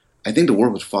 I think the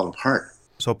world would fall apart.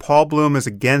 So Paul Bloom is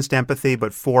against empathy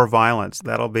but for violence.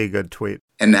 That'll be a good tweet.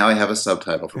 And now I have a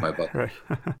subtitle for my book. Right.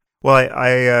 Well, I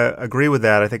agree with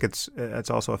that. I think it's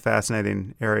also a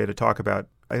fascinating area to talk about.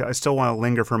 I still want to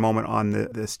linger for a moment on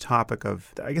this topic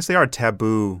of, I guess they are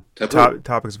taboo.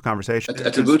 Topics of conversation. A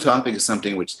taboo topic is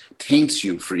something which taints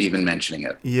you for even mentioning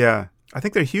it. Yeah. I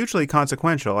think they're hugely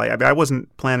consequential. I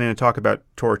wasn't planning to talk about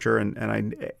torture,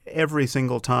 and every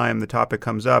single time the topic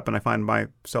comes up and I find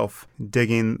myself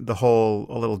digging the hole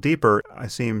a little deeper, I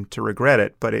seem to regret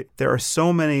it. But there are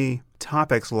so many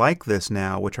topics like this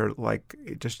now, which are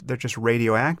they're just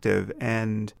radioactive,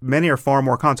 and many are far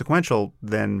more consequential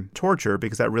than torture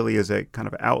because that really is a kind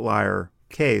of outlier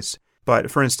case.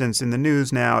 But for instance, in the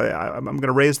news now, I'm going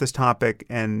to raise this topic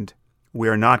and we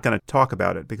are not going to talk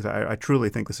about it because I truly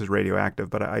think this is radioactive,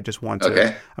 but I just want to,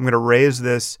 okay. I'm going to raise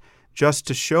this just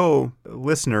to show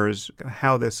listeners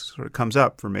how this sort of comes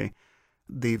up for me.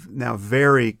 The now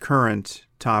very current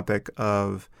topic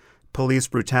of police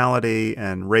brutality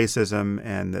and racism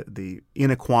and the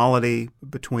inequality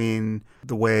between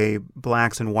the way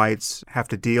blacks and whites have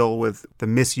to deal with the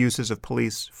misuses of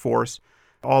police force.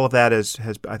 All of that has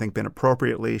I think, been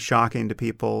appropriately shocking to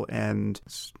people, and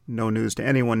it's no news to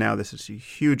anyone now. This is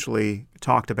hugely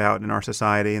talked about in our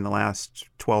society in the last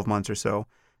 12 months or so,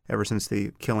 ever since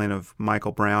the killing of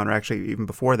Michael Brown, or actually even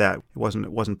before that. It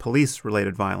wasn't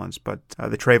police-related violence, but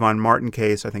the Trayvon Martin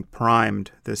case, I think,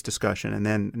 primed this discussion. And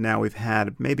then now we've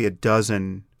had maybe a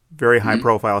dozen very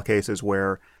high-profile cases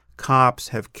where cops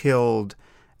have killed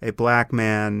a black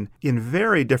man in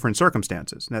very different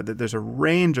circumstances. Now, there's a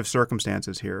range of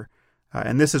circumstances here,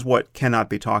 and this is what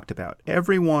cannot be talked about.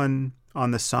 Everyone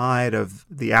on the side of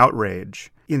the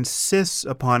outrage insists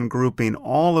upon grouping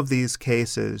all of these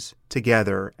cases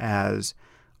together as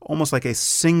almost like a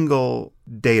single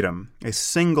datum, a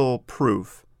single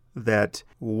proof that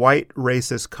white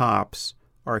racist cops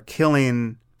are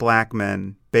killing black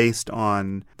men based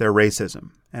on their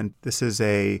racism. And this is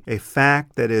a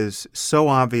fact that is so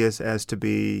obvious as to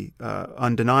be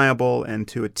undeniable, and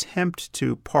to attempt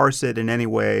to parse it in any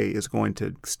way is going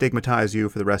to stigmatize you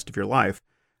for the rest of your life.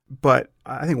 But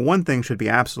I think one thing should be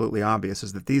absolutely obvious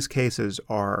is that these cases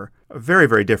are very,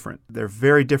 very different. They're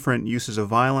very different uses of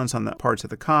violence on the parts of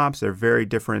the cops. They're very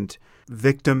different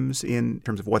victims in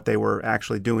terms of what they were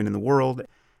actually doing in the world.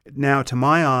 Now, to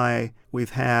my eye,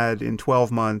 we've had in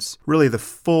 12 months really the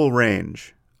full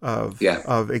range of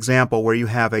example where you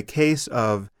have a case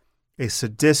of a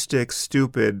sadistic,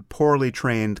 stupid, poorly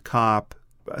trained cop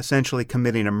essentially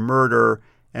committing a murder,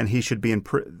 and he should be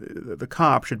the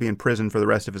cop should be in prison for the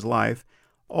rest of his life,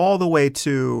 all the way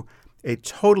to a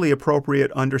totally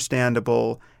appropriate,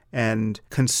 understandable, and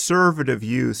conservative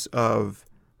use of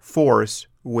force,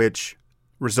 which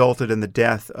resulted in the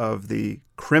death of the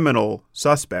criminal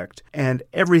suspect, and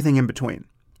everything in between,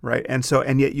 right?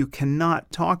 And yet you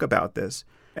cannot talk about this.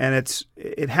 And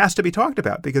it has to be talked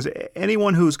about, because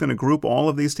anyone who's going to group all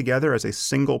of these together as a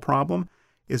single problem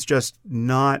is just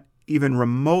not even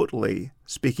remotely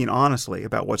speaking honestly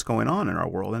about what's going on in our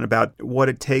world, and about what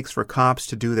it takes for cops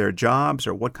to do their jobs,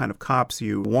 or what kind of cops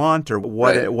you want, or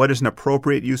what is an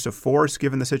appropriate use of force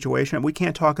given the situation. We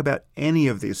can't talk about any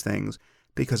of these things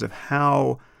because of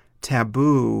how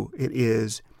taboo it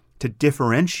is to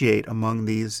differentiate among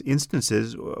these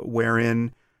instances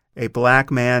wherein a black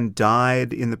man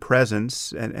died in the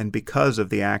presence and because of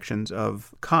the actions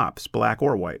of cops, black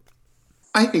or white.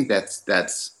 I think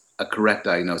that's a correct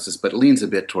diagnosis, but it leans a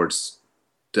bit towards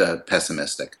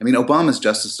pessimistic. I mean, Obama's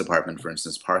Justice Department, for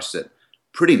instance, parsed it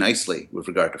pretty nicely with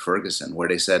regard to Ferguson, where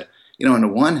they said, on the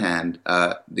one hand,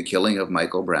 the killing of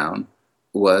Michael Brown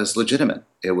was legitimate.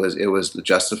 It was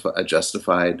a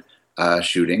justified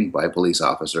shooting by police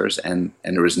officers, and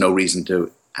there was no reason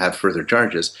to have further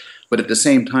charges. But at the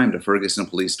same time, the Ferguson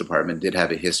Police Department did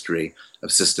have a history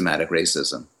of systematic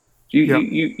racism.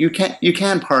 You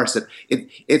can parse it.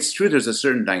 It's true. There's a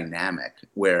certain dynamic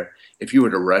where if you were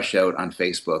to rush out on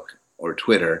Facebook or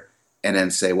Twitter and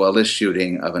then say, well, this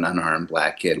shooting of an unarmed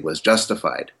black kid was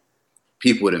justified,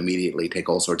 people would immediately take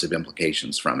all sorts of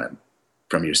implications from it,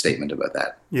 from your statement about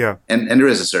that. Yeah. And there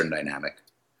is a certain dynamic.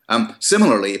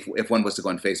 Similarly, if one was to go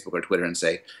on Facebook or Twitter and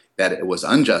say that it was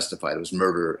unjustified, it was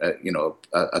murder,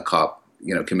 a cop,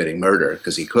 committing murder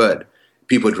because he could,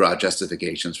 people would draw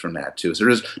justifications from that too. So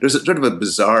there's a sort of a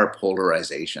bizarre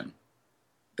polarization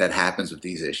that happens with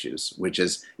these issues, which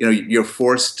is, you're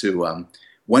forced to,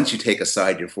 once you take a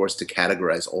side, you're forced to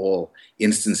categorize all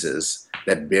instances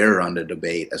that bear on the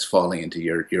debate as falling into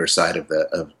your side of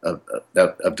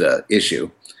the issue,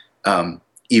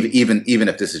 even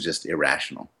if this is just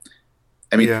irrational.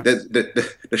 I mean,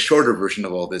 the shorter version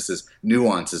of all this is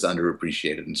nuance is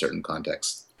underappreciated in certain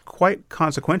contexts. Quite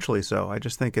consequentially so. I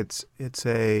just think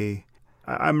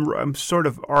I'm sort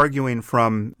of arguing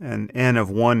from an N of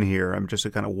one here. I'm just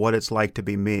kind of what it's like to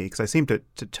be me, because I seem to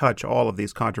touch all of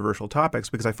these controversial topics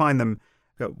because I find them,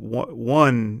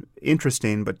 one,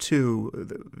 interesting, but two,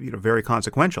 very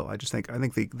consequential. I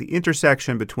think the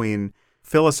intersection between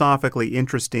philosophically and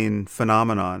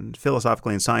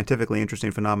scientifically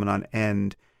interesting phenomenon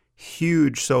and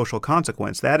huge social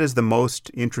consequence, that is the most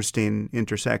interesting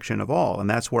intersection of all, and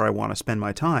that's where I want to spend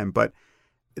my time. But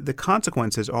the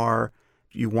consequences are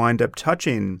you wind up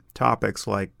touching topics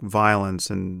like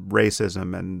violence and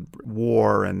racism and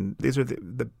war, and these are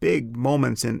the big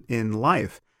moments in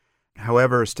life.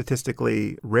 However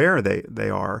statistically rare they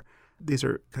are, these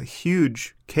are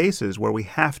huge cases where we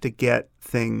have to get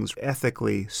things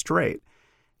ethically straight.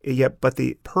 But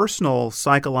the personal,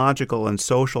 psychological, and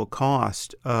social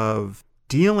cost of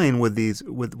dealing with these,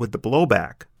 with the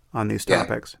blowback on these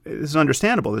topics is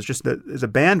understandable. There's a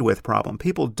bandwidth problem.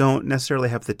 People don't necessarily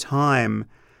have the time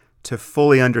to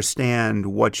fully understand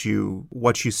what you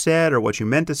said or what you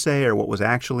meant to say or what was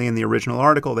actually in the original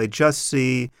article. They just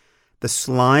see the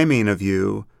sliming of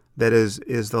you that is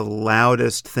the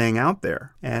loudest thing out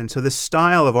there. And so this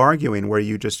style of arguing where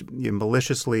you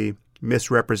maliciously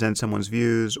misrepresent someone's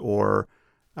views or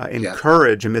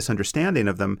encourage a misunderstanding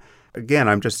of them, again,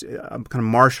 I'm kind of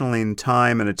marshaling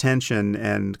time and attention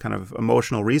and kind of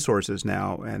emotional resources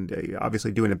now, and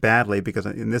obviously doing it badly because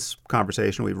in this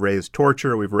conversation we've raised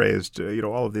torture, we've raised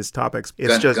all of these topics.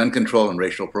 It's gun control and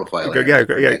racial profiling.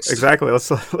 Yeah, exactly.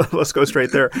 Let's go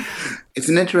straight there. It's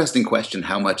an interesting question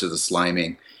how much of the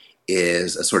sliming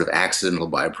is a sort of accidental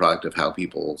byproduct of how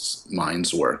people's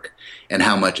minds work, and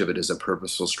how much of it is a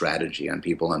purposeful strategy on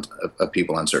people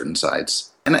on certain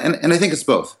sides. And I think it's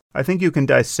both. I think you can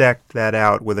dissect that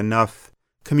out with enough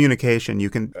communication. You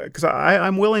can, because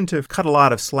I'm willing to cut a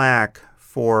lot of slack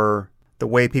for the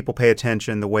way people pay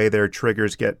attention, the way their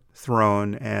triggers get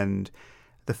thrown, and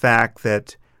the fact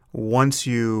that once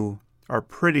you are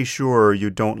pretty sure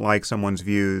you don't like someone's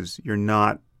views, you're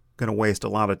not going to waste a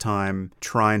lot of time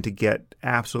trying to get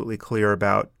absolutely clear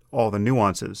about all the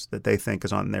nuances that they think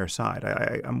is on their side.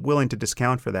 I'm willing to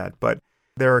discount for that, but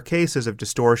there are cases of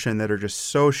distortion that are just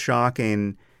so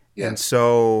shocking and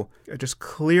so just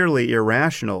clearly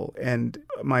irrational. And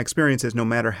my experience is no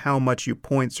matter how much you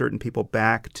point certain people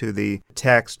back to the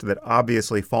text that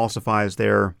obviously falsifies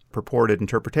their purported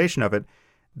interpretation of it,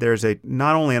 there's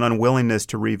not only an unwillingness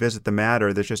to revisit the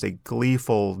matter, there's just a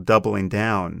gleeful doubling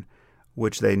down,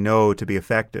 which they know to be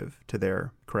effective to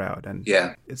their crowd. And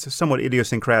it's a somewhat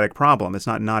idiosyncratic problem. It's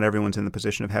not everyone's in the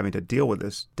position of having to deal with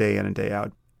this day in and day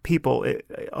out. People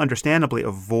understandably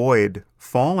avoid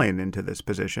falling into this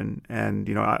position. And,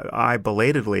 I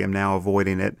belatedly am now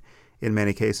avoiding it in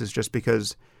many cases just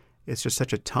because it's just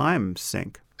such a time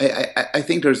sink. I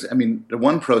think the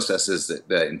one process is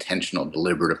the intentional,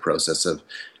 deliberative process of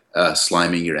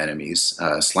sliming your enemies,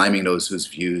 sliming those whose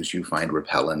views you find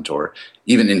repellent or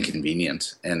even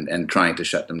inconvenient, and trying to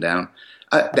shut them down.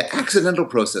 The accidental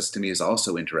process to me is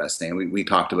also interesting. We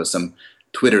talked about some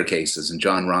Twitter cases, and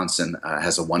John Ronson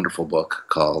has a wonderful book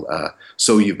called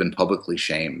 "So You've Been Publicly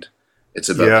Shamed." It's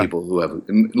about people who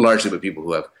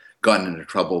have gotten into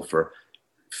trouble for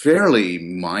fairly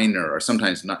minor, or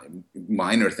sometimes not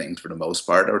minor things for the most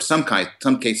part, or some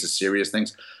cases serious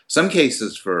things, some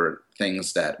cases for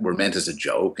things that were meant as a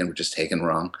joke and were just taken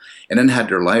wrong, and then had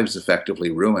their lives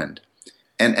effectively ruined.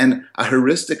 And a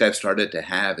heuristic I've started to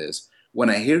have is when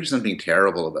I hear something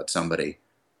terrible about somebody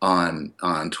on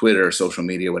Twitter, social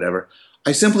media, whatever,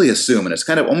 I simply assume, and it's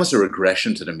kind of almost a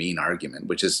regression to the mean argument,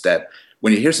 which is that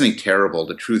when you hear something terrible,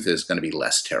 the truth is going to be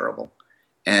less terrible.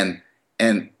 And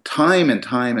time and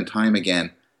time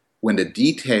again, when the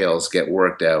details get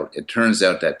worked out, it turns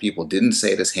out that people didn't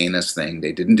say this heinous thing.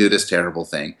 They didn't do this terrible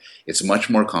thing. It's much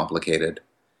more complicated.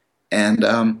 And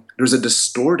there's a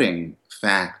distorting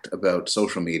fact about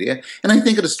social media. And I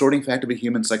think a distorting fact about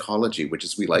human psychology, which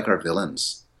is we like our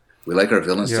villains. We like our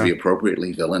villains to be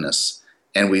appropriately villainous.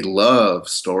 And we love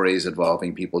stories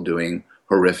involving people doing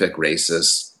horrific,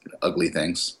 racist, ugly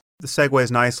things. This segues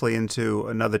nicely into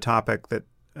another topic that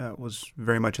was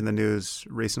very much in the news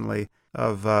recently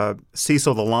of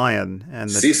Cecil the Lion.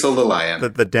 And Cecil the Lion.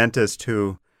 The dentist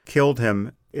who killed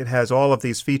him. It has all of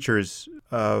these features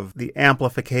of the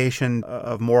amplification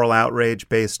of moral outrage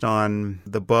based on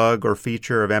the bug or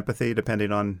feature of empathy,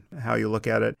 depending on how you look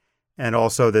at it. And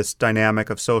also this dynamic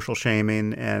of social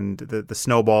shaming and the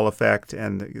snowball effect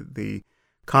and the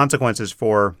consequences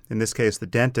for, in this case, the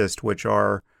dentist, which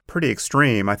are pretty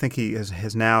extreme. I think he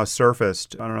has now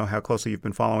surfaced. I don't know how closely you've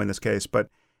been following this case, but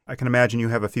I can imagine you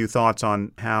have a few thoughts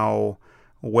on how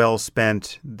well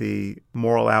spent the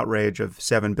moral outrage of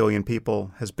 7 billion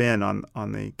people has been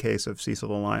on the case of Cecil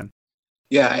the Lion.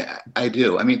 Yeah, I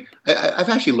do. I mean, I've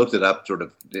actually looked it up sort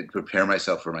of to prepare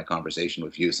myself for my conversation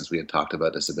with you, since we had talked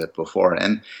about this a bit before.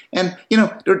 And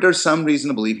there's some reason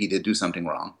to believe he did do something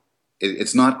wrong.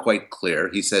 It's not quite clear.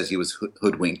 He says he was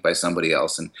hoodwinked by somebody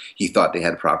else and he thought they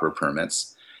had proper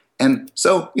permits. And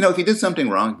so, if he did something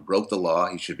wrong, he broke the law,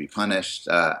 he should be punished.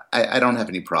 I don't have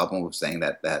any problem with saying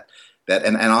that,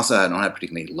 and also I don't have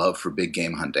particularly love for big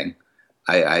game hunting.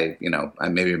 I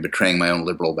maybe am betraying my own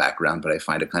liberal background, but I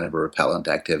find it kind of a repellent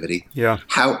activity. Yeah.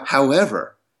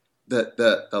 However,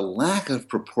 the lack of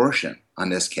proportion on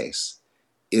this case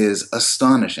is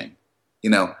astonishing.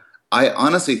 I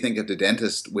honestly think if the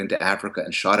dentist went to Africa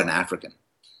and shot an African,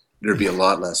 there'd be a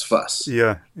lot less fuss.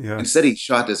 Yeah. Instead, he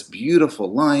shot this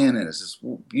beautiful lion, and it's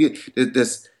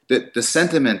the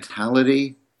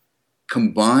sentimentality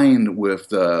combined with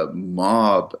the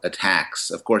mob attacks.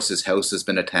 Of course, his house has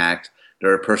been attacked.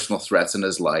 There are personal threats in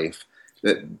his life.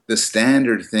 The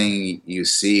standard thing you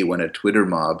see when a Twitter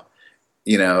mob,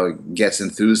 gets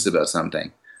enthused about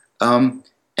something.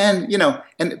 And,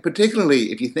 and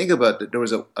particularly if you think about that, there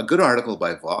was a good article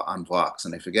on Vox,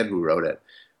 and I forget who wrote it,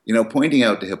 pointing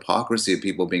out the hypocrisy of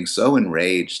people being so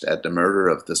enraged at the murder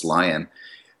of this lion,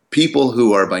 people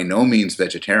who are by no means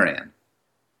vegetarian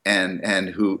and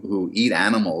who eat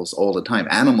animals all the time,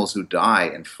 animals who die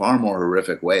in far more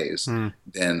horrific ways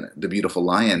than the beautiful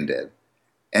lion did.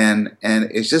 And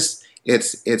it's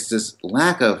this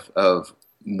lack of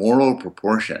moral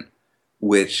proportion,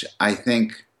 which I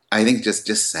think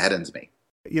just saddens me.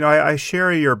 I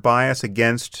share your bias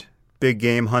against big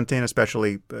game hunting,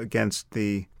 especially against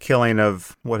the killing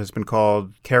of what has been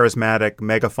called charismatic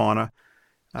megafauna.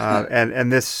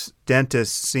 And this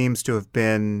dentist seems to have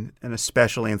been an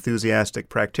especially enthusiastic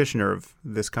practitioner of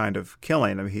this kind of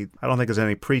killing. I mean, I don't think there's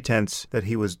any pretense that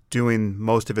he was doing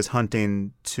most of his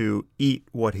hunting to eat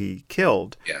what he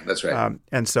killed. Yeah, that's right.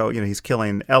 And so, he's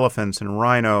killing elephants and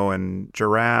rhino and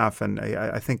giraffe. And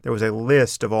I think there was a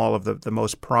list of all of the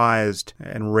most prized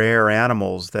and rare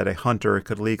animals that a hunter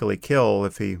could legally kill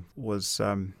if he was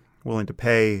willing to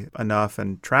pay enough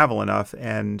and travel enough.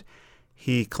 And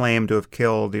he claimed to have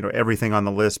killed, everything on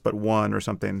the list but one or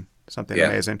something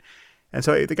amazing. And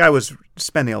so the guy was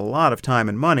spending a lot of time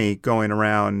and money going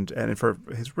around, and for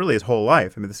his whole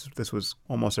life. I mean, this was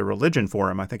almost a religion for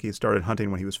him. I think he started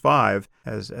hunting when he was 5,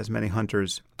 as many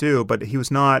hunters do. But he was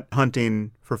not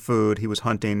hunting for food. He was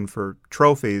hunting for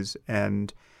trophies.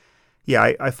 And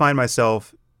yeah, I find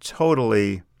myself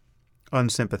totally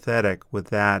unsympathetic with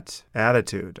that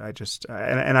attitude.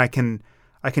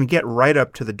 I can get right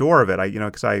up to the door of it,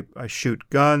 because I shoot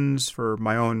guns for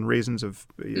my own reasons of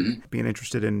being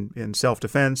interested in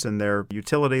self-defense and their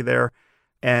utility there.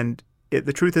 And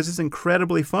the truth is, it's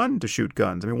incredibly fun to shoot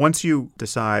guns. I mean, once you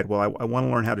decide, well, I want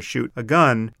to learn how to shoot a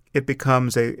gun, it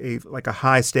becomes like a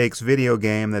high-stakes video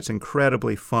game that's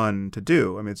incredibly fun to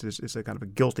do. I mean, it's a kind of a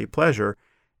guilty pleasure.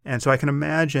 And so I can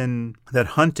imagine that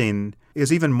hunting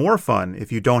is even more fun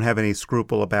if you don't have any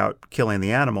scruple about killing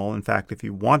the animal. In fact, if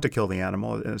you want to kill the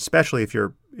animal, and especially if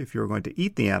you're going to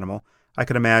eat the animal, I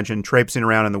can imagine traipsing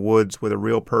around in the woods with a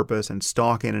real purpose and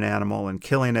stalking an animal and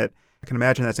killing it. I can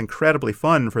imagine that's incredibly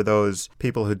fun for those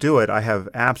people who do it. I have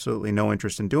absolutely no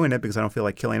interest in doing it because I don't feel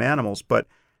like killing animals. But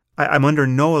I'm under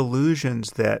no illusions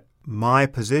that my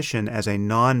position as a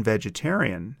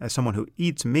non-vegetarian, as someone who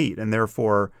eats meat and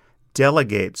therefore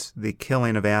delegates the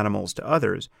killing of animals to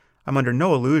others, I'm under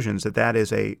no illusions that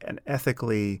is an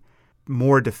ethically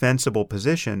more defensible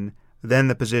position than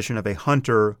the position of a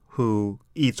hunter who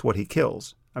eats what he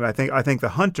kills. I mean, I think the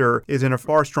hunter is in a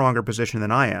far stronger position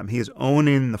than I am. He is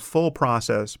owning the full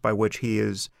process by which he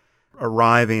is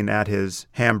arriving at his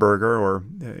hamburger or,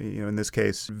 in this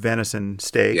case, venison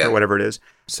steak or whatever it is.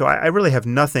 So I really have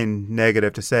nothing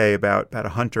negative to say about a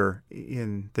hunter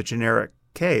in the generic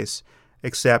case,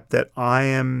 except that I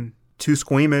am too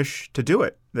squeamish to do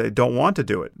it. They don't want to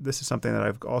do it. This is something that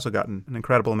I've also gotten an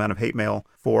incredible amount of hate mail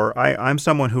for. I'm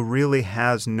someone who really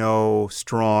has no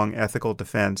strong ethical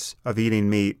defense of eating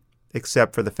meat,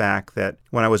 except for the fact that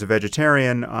when I was a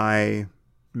vegetarian, I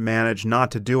managed not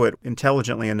to do it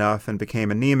intelligently enough and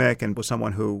became anemic and was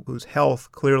someone whose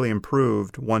health clearly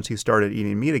improved once he started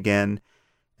eating meat again.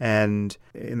 And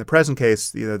in the present case,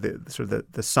 the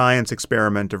science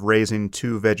experiment of raising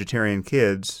 2 vegetarian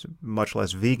kids, much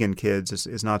less vegan kids,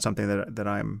 is not something that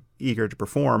I'm eager to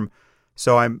perform.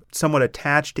 So I'm somewhat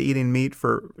attached to eating meat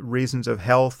for reasons of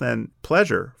health and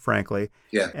pleasure, frankly.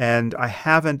 Yeah. And I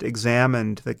haven't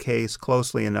examined the case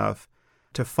closely enough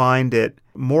to find it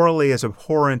morally as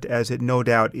abhorrent as it no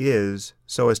doubt is,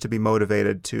 so as to be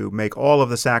motivated to make all of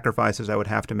the sacrifices I would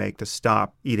have to make to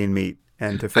stop eating meat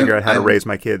and to figure out how to raise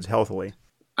my kids healthily.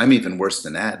 I'm even worse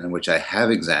than that, in which I have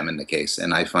examined the case,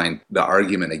 and I find the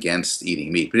argument against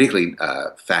eating meat, particularly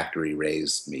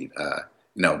factory-raised meat,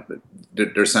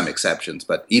 there's some exceptions,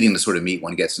 but eating the sort of meat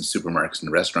one gets in supermarkets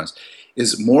and restaurants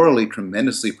is morally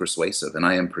tremendously persuasive, and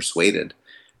I am persuaded.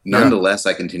 Nonetheless,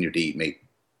 I continue to eat meat.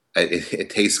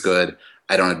 It tastes good.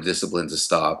 I don't have the discipline to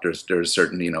stop. There's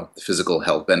certain, physical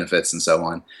health benefits and so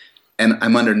on. And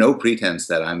I'm under no pretense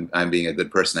that I'm being a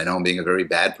good person. I know I'm being a very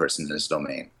bad person in this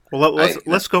domain. Well,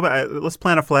 let's go back. Let's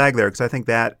plant a flag there, because I think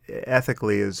that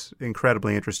ethically is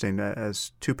incredibly interesting.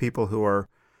 As 2 people who are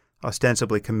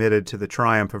ostensibly committed to the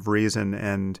triumph of reason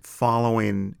and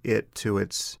following it to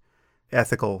its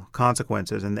ethical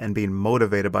consequences and being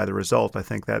motivated by the result, I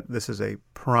think that this is a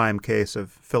prime case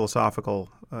of philosophical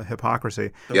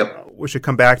hypocrisy. Yep. We should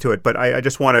come back to it, but I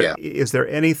just want to, is there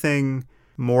anything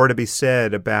more to be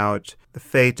said about the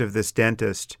fate of this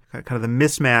dentist, kind of the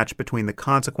mismatch between the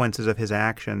consequences of his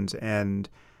actions and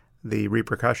the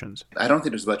repercussions. I don't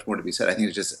think there's much more to be said. I think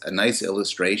it's just a nice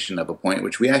illustration of a point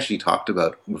which we actually talked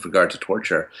about with regard to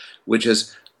torture, which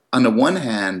is, on the one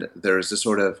hand, there's this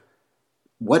sort of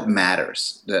what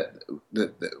matters,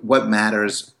 what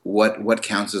matters, what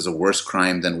counts as a worse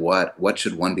crime than what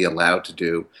should one be allowed to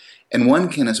do. And one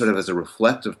can sort of, as a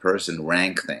reflective person,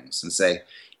 rank things and say,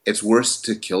 it's worse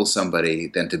to kill somebody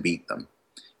than to beat them.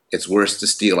 It's worse to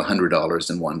steal $100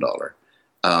 than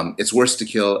 $1. It's worse to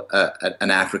kill an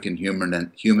African human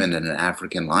than an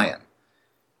African lion.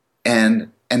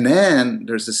 And then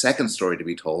there's the second story to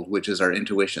be told, which is our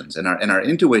intuitions. And our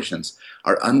intuitions,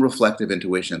 our unreflective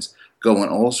intuitions, go in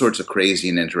all sorts of crazy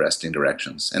and interesting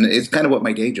directions. And it's kind of what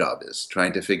my day job is,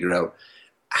 trying to figure out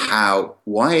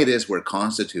why it is we're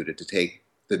constituted to take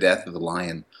the death of the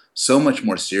lion so much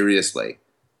more seriously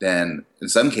than, in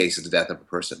some cases, the death of a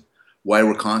person. Why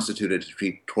we're constituted to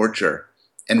treat torture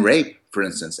and rape, for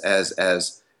instance,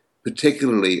 as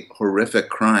particularly horrific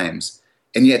crimes,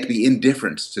 and yet to be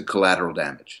indifferent to collateral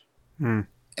damage.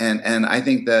 And I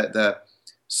think that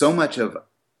so much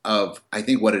of I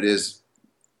think what it is,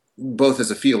 both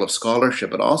as a field of scholarship,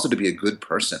 but also to be a good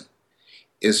person,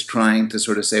 is trying to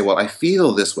sort of say, well, I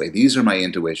feel this way. These are my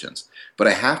intuitions, but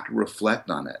I have to reflect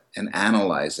on it and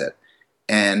analyze it.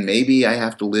 And maybe I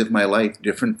have to live my life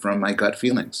different from my gut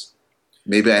feelings.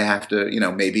 Maybe I have to,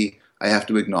 maybe I have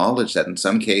to acknowledge that in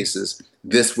some cases,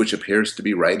 this which appears to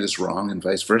be right is wrong, and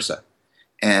vice versa.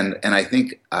 And I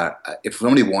think if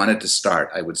somebody wanted to start,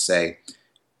 I would say,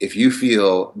 if you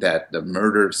feel that the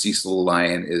murder of Cecil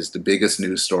Lyon is the biggest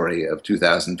news story of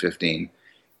 2015,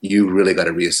 you really got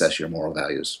to reassess your moral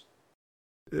values.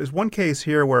 There's one case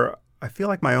here where I feel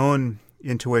like my own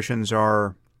intuitions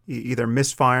are either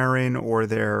misfiring or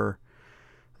at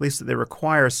least they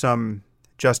require some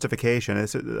justification.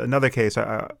 It's another case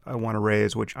I want to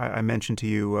raise, which I mentioned to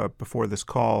you before this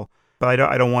call, but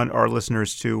I don't want our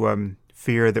listeners to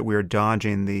fear that we're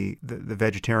dodging the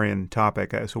vegetarian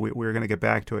topic. So we're going to get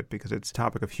back to it because it's a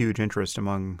topic of huge interest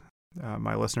among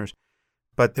my listeners.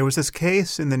 But there was this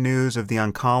case in the news of the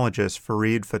oncologist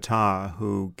Farid Fatah,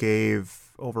 who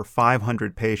gave over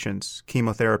 500 patients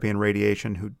chemotherapy and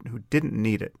radiation who didn't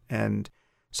need it. And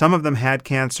some of them had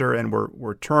cancer and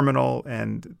were terminal,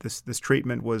 and this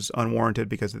treatment was unwarranted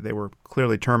because they were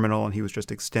clearly terminal, and he was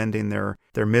just extending their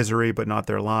misery but not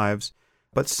their lives.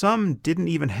 But some didn't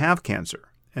even have cancer,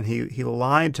 and he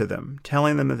lied to them,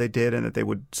 telling them that they did and that they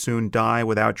would soon die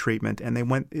without treatment. And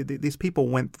these people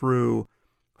went through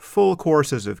full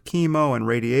courses of chemo and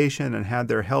radiation and had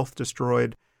their health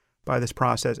destroyed by this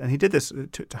process. And he did this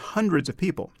to hundreds of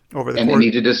people over the course. And he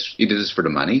did this for the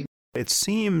money? It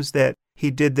seems that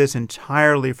he did this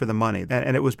entirely for the money.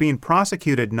 And it was being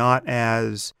prosecuted not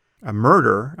as a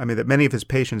murder. I mean, that many of his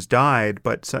patients died,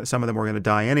 but some of them were going to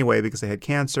die anyway because they had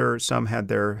cancer. Some had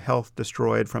their health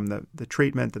destroyed from the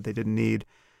treatment that they didn't need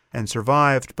and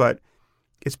survived. But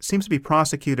it seems to be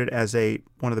prosecuted as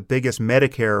one of the biggest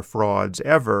Medicare frauds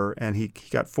ever, and he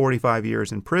got 45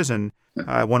 years in prison.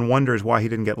 One wonders why he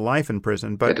didn't get life in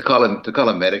prison. But to call him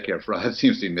Medicare fraud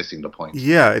seems to be missing the point.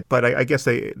 Yeah, but I guess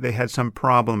they had some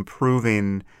problem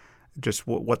proving just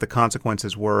what the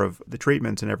consequences were of the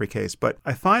treatments in every case. But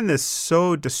I find this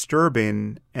so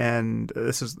disturbing, and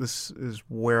this is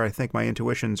where I think my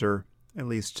intuitions are at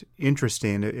least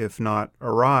interesting, if not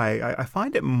awry. I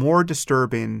find it more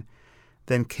disturbing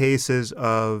than cases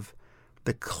of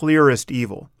the clearest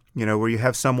evil, where you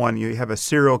have a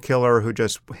serial killer who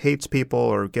just hates people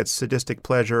or gets sadistic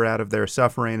pleasure out of their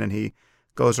suffering, and he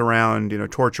goes around,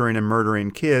 torturing and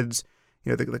murdering kids.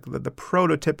 The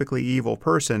prototypically evil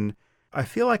person. I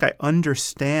feel like I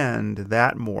understand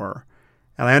that more,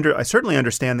 and I certainly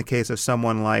understand the case of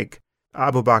someone like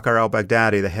Abu Bakr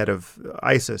al-Baghdadi, the head of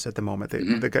ISIS at the moment.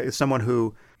 The guy is someone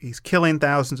who he's killing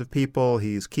thousands of people,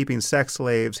 he's keeping sex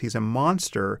slaves, he's a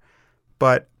monster,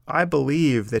 but I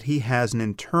believe that he has an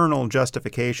internal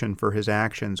justification for his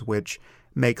actions which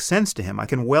makes sense to him. I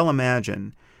can well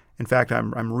imagine, in fact,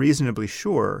 I'm reasonably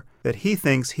sure that he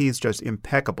thinks he's just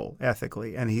impeccable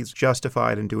ethically, and he's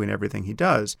justified in doing everything he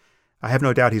does. I have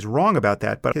no doubt he's wrong about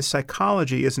that, but his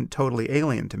psychology isn't totally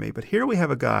alien to me. But here we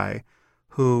have a guy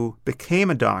who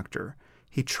became a doctor.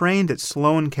 He trained at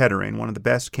Sloan Kettering, one of the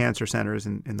best cancer centers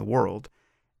in the world.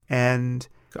 And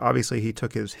obviously he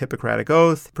took his Hippocratic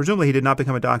oath. Presumably he did not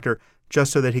become a doctor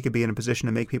just so that he could be in a position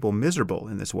to make people miserable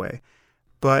in this way.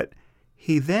 But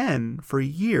he then, for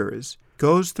years,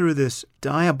 goes through this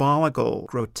diabolical,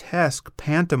 grotesque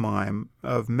pantomime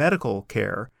of medical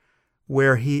care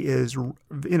where he is,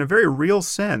 in a very real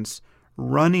sense,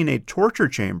 running a torture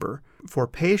chamber for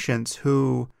patients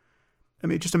who I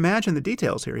mean, just imagine the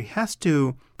details here. He has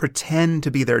to pretend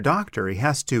to be their doctor. He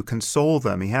has to console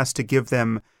them. He has to give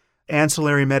them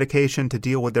ancillary medication to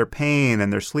deal with their pain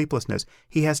and their sleeplessness.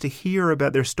 He has to hear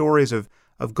about their stories of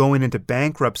going into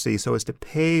bankruptcy so as to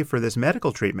pay for this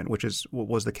medical treatment, which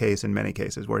was the case in many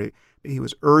cases, where he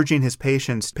was urging his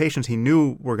patients he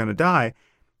knew were going to die,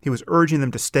 he was urging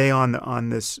them to stay on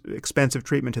this expensive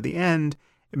treatment to the end.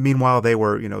 Meanwhile, they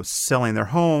were, selling their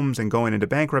homes and going into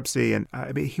bankruptcy. And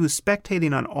he was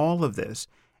spectating on all of this.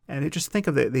 And just think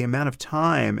of the amount of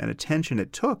time and attention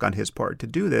it took on his part to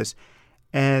do this.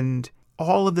 And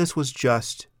all of this was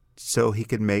just so he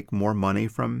could make more money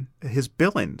from his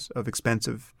billings of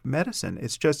expensive medicine.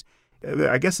 It's just,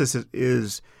 I guess this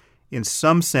is in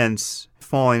some sense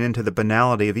falling into the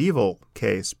banality of evil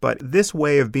case, but this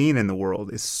way of being in the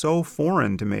world is so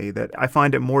foreign to me that I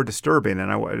find it more disturbing,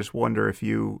 and I just wonder if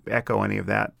you echo any of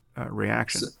that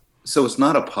reaction. So it's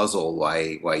not a puzzle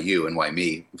why you and why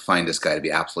me find this guy to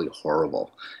be absolutely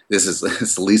horrible. It's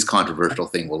the least controversial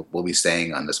thing we'll be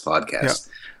saying on this podcast.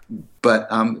 Yeah.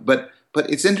 But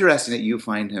it's interesting that you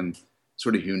find him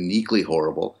sort of uniquely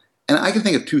horrible. And I can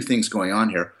think of two things going on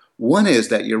here. One is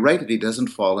that you're right that he doesn't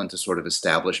fall into sort of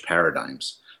established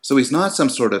paradigms. So he's not some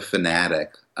sort of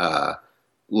fanatic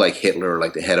like Hitler,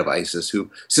 like the head of ISIS, who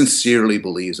sincerely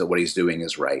believes that what he's doing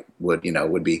is right.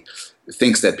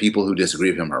 Thinks that people who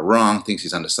disagree with him are wrong. Thinks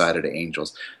he's on the side of the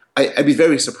angels. I'd be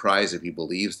very surprised if he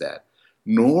believes that.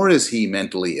 Nor is he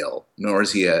mentally ill. Nor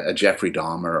is he a Jeffrey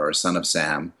Dahmer or a Son of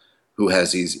Sam who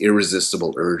has these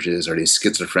irresistible urges or these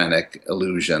schizophrenic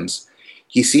illusions.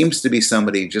 He seems to be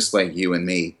somebody just like you and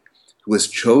me who has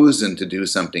chosen to do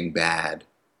something bad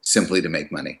simply to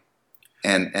make money.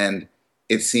 And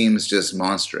it seems just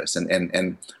monstrous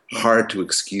and hard to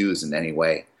excuse in any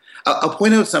way. I'll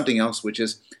point out something else, which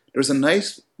is there's a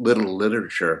nice little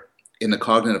literature in the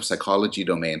cognitive psychology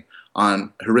domain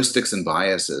on heuristics and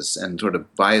biases and sort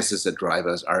of biases that drive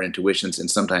us, our intuitions in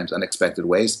sometimes unexpected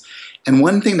ways. And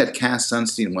one thing that Cass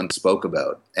Sunstein once spoke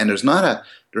about, and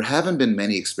there haven't been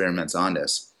many experiments on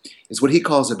this, is what he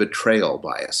calls a betrayal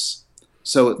bias.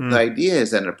 So the idea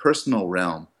is that in a personal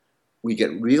realm, we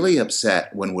get really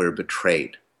upset when we're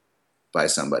betrayed by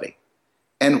somebody.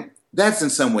 And that's in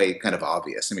some way kind of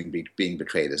obvious. I mean, being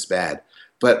betrayed is bad.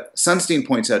 But Sunstein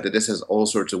points out that this has all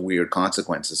sorts of weird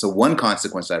consequences. So one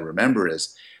consequence I remember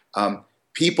is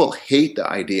people hate the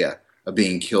idea of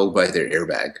being killed by their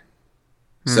airbag.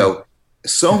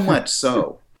 So much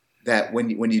so that when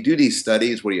you do these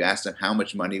studies where you ask them how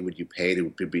much money would you pay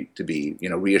to be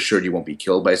reassured you won't be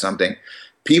killed by something,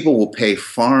 people will pay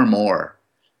far more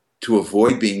to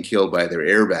avoid being killed by their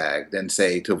airbag than,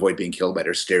 say, to avoid being killed by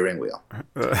their steering wheel.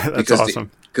 That's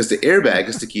awesome. Because the airbag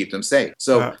is to keep them safe.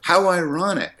 So how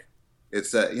ironic!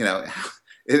 It's nobody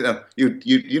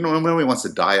wants to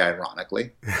die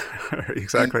ironically.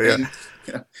 Exactly.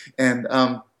 And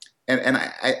I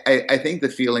think the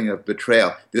feeling of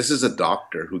betrayal. This is a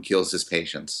doctor who kills his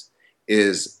patients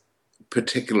is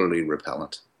particularly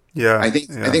repellent. Yeah. I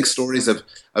think stories of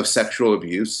sexual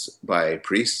abuse by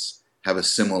priests have a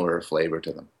similar flavor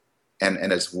to them.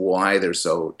 And it's why they're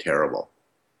so terrible.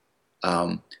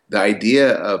 The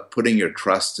idea of putting your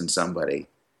trust in somebody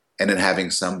and then having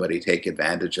somebody take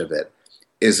advantage of it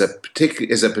is a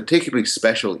particularly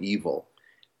special evil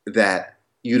that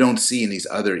you don't see in these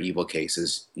other evil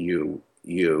cases you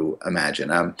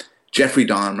imagine. Jeffrey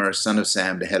Dahmer, Son of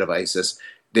Sam, the head of ISIS,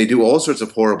 they do all sorts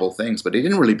of horrible things, but they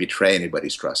didn't really betray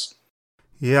anybody's trust.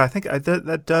 Yeah, I think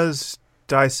that does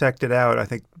dissect it out, I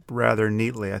think, rather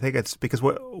neatly. I think it's because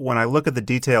when I look at the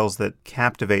details that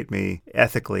captivate me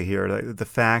ethically here, the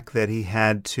fact that he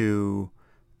had to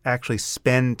actually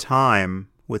spend time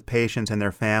with patients and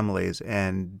their families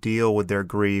and deal with their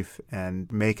grief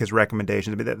and make his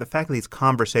recommendations. I mean, the fact that these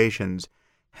conversations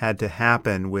had to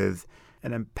happen with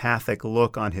an empathic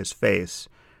look on his face,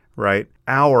 right?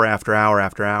 Hour after hour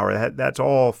after hour, that's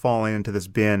all falling into this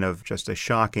bin of just a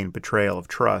shocking betrayal of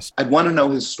trust. I'd want to know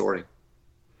his story.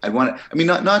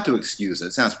 Not to excuse it.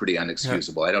 It sounds pretty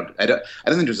unexcusable. Yeah. I don't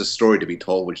think there's a story to be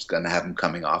told which is going to have him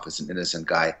coming off as an innocent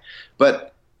guy.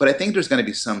 But I think there's going to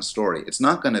be some story. It's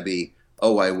not going to be,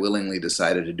 I willingly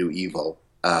decided to do evil,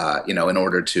 in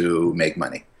order to make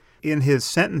money. In his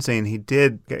sentencing, he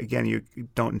did, again, you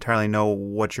don't entirely know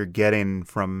what you're getting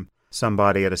from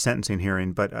somebody at a sentencing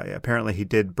hearing, but apparently he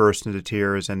did burst into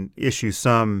tears and issue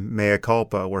some mea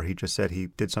culpa where he just said he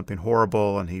did something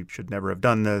horrible and he should never have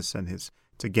done this and it's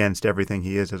against everything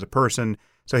he is as a person.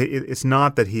 So it's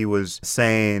not that he was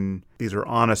saying these are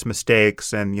honest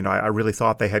mistakes and, I really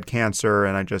thought they had cancer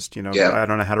and I just, I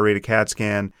don't know how to read a CAT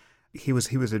scan. He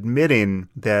was admitting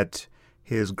that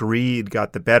his greed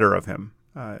got the better of him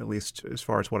at least as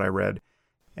far as what I read.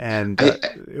 And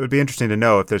it would be interesting to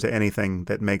know if there's anything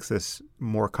that makes this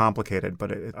more complicated,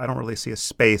 but I don't really see a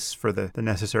space for the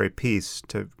necessary piece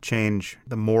to change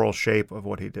the moral shape of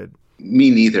what he did.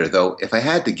 Me neither, though. If I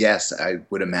had to guess, I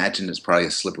would imagine it's probably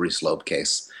a slippery slope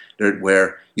case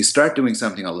where you start doing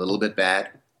something a little bit bad,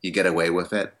 you get away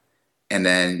with it, and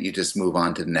then you just move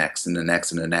on to the next and the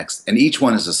next and the next. And each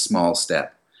one is a small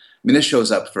step. I mean, this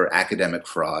shows up for academic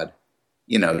fraud.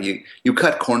 You know, you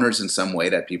cut corners in some way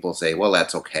that people say, well,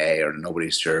 that's okay, or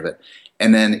nobody's sure of it.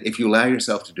 And then if you allow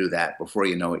yourself to do that, before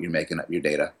you know it, you're making up your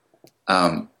data.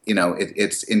 You know,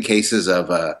 it's in cases of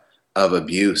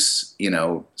abuse, you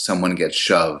know, someone gets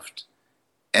shoved,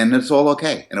 and it's all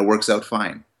okay, and it works out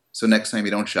fine. So next time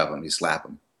you don't shove them, you slap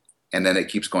them. And then it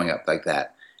keeps going up like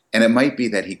that. And it might be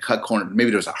that he cut corners.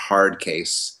 Maybe there was a hard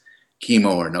case,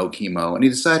 chemo or no chemo, and he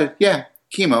decided, yeah,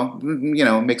 chemo, you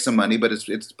know, make some money, but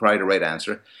it's probably the right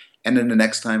answer. And then the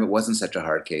next time it wasn't such a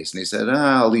hard case, and he said,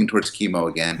 I'll lean towards chemo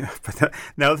again. Yeah, but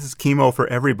now this is chemo for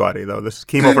everybody, though. This is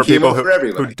chemo for people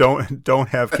who don't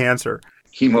have cancer.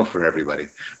 Chemo for everybody.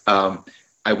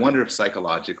 I wonder if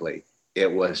psychologically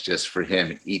it was just for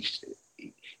him,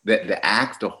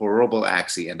 the horrible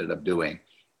acts he ended up doing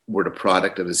were the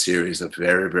product of a series of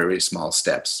very, very small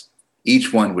steps,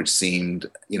 each one which seemed,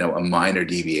 you know, a minor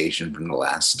deviation from the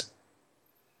last.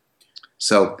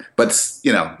 So, but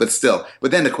still,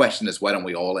 then the question is, why don't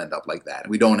we all end up like that?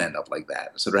 We don't end up like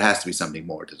that. So there has to be something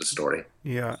more to the story.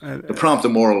 Yeah. The prompt, the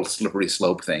moral slippery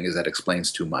slope thing is that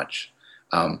explains too much.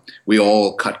 We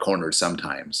all cut corners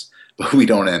sometimes, but we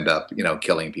don't end up, you know,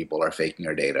 killing people or faking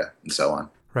our data and so on.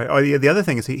 Right. Oh, the other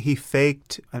thing is he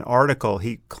faked an article.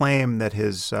 He claimed that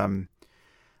his, the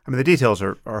details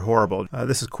are horrible.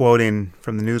 This is quoting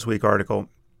from the Newsweek article.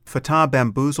 Fattah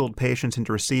bamboozled patients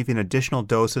into receiving additional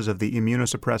doses of the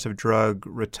immunosuppressive drug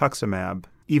rituximab,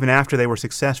 even after they were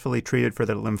successfully treated for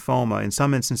their lymphoma, in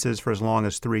some instances for as long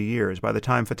as 3 years. By the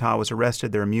time Fattah was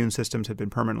arrested, their immune systems had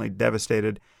been permanently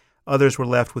devastated. Others were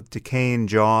left with decaying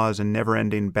jaws and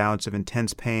never-ending bouts of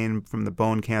intense pain from the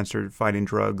bone cancer-fighting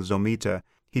drug Zomita.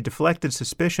 He deflected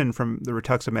suspicion from the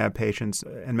rituximab patients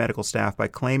and medical staff by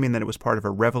claiming that it was part of a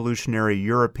revolutionary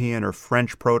European or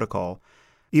French protocol,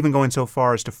 even going so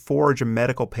far as to forge a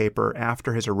medical paper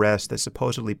after his arrest that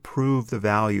supposedly proved the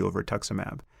value of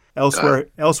rituximab.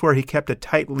 Elsewhere, he kept a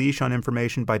tight leash on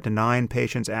information by denying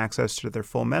patients access to their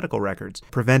full medical records,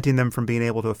 preventing them from being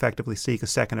able to effectively seek a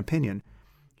second opinion.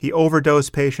 He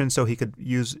overdosed patients so he could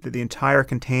use the entire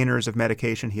containers of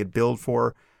medication he had billed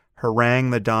for,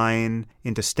 harangued the dying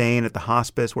into staying at the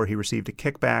hospice where he received a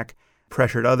kickback,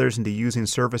 pressured others into using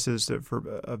services for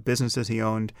businesses he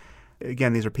owned.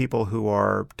 Again, these are people who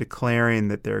are declaring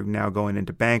that they're now going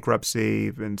into bankruptcy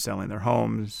and selling their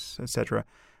homes, etc.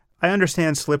 I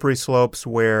understand slippery slopes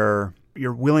where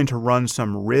you're willing to run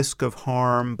some risk of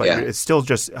harm, but it's still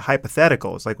just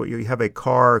hypothetical. It's like you have a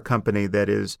car company that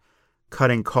is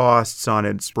cutting costs on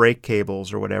its brake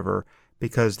cables or whatever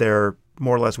because they're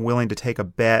more or less willing to take a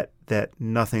bet that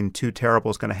nothing too terrible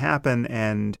is going to happen.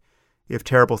 And if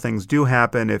terrible things do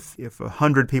happen, if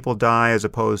 100 people die as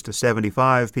opposed to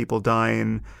 75 people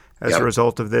dying as a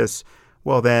result of this,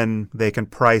 well, then they can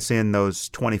price in those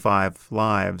 25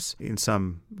 lives in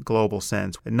some global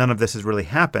sense. And none of this has really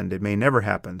happened. It may never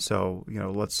happen. So,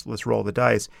 let's roll the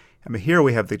dice. I mean, here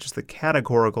we have just the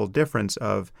categorical difference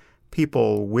of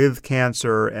people with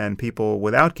cancer and people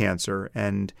without cancer,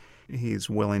 and he's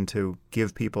willing to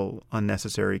give people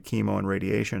unnecessary chemo and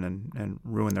radiation and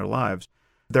ruin their lives.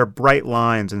 There are bright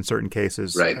lines in certain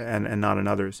cases, right, and not in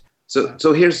others.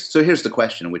 So here's the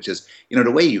question, which is, the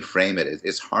way you frame it,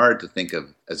 it's hard to think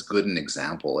of as good an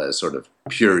example as sort of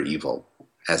pure evil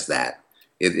as that.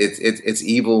 It's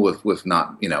evil with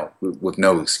not, with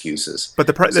no excuses. But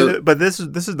this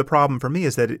is the problem for me,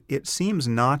 is that it seems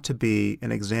not to be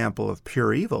an example of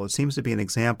pure evil. It seems to be an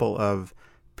example of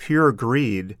pure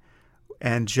greed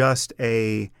and just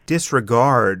a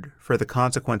disregard for the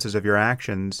consequences of your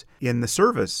actions in the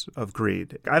service of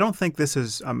greed. I don't think this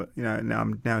is, I'm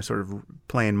now sort of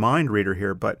playing mind reader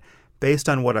here, but based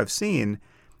on what I've seen,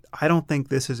 I don't think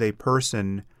this is a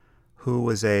person who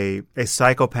was a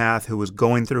psychopath who was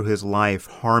going through his life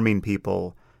harming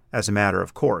people as a matter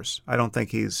of course. I don't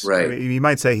think he's, right. I mean, you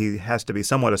might say he has to be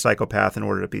somewhat a psychopath in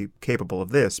order to be capable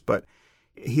of this, but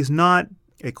he's not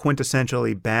a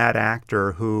quintessentially bad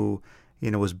actor who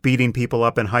was beating people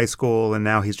up in high school and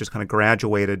now he's just kind of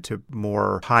graduated to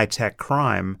more high-tech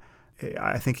crime.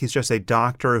 I think he's just a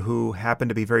doctor who happened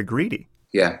to be very greedy.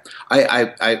 Yeah,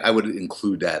 I would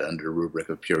include that under the rubric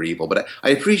of pure evil. But I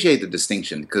appreciate the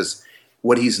distinction, because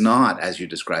what he's not, as you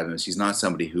describe him, is he's not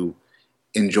somebody who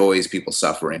enjoys people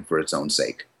suffering for its own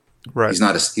sake. Right. He's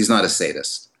not a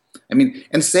sadist. I mean,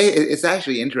 and it's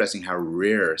actually interesting how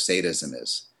rare sadism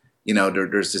is.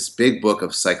 There's this big book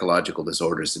of psychological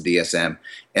disorders, the DSM,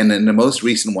 and in the most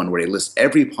recent one where they list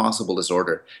every possible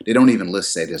disorder, they don't even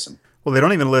list sadism. Well, they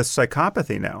don't even list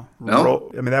psychopathy now.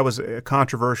 No. I mean, that was a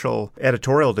controversial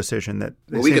editorial decision that...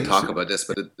 Well, we could talk about this,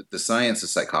 but the science of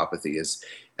psychopathy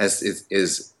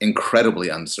is incredibly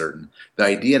uncertain. The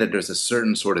idea that there's a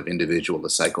certain sort of individual, a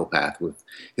psychopath, with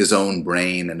his own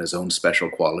brain and his own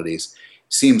special qualities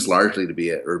seems largely to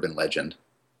be an urban legend.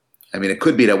 I mean, it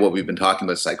could be that what we've been talking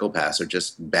about, psychopaths, are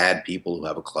just bad people who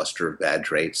have a cluster of bad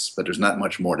traits, but there's not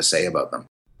much more to say about them.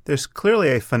 There's clearly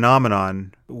a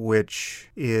phenomenon which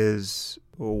is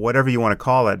whatever you want to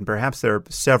call it, and perhaps there are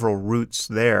several roots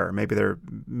there. Maybe there are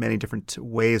many different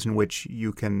ways in which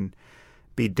you can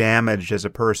be damaged as a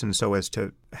person so as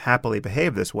to happily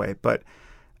behave this way. But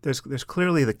there's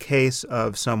clearly the case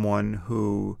of someone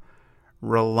who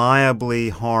reliably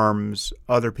harms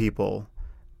other people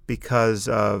because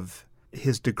of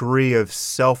his degree of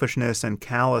selfishness and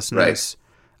callousness.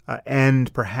 Right.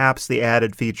 And perhaps the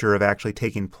added feature of actually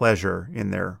taking pleasure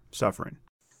in their suffering.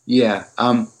 Yeah.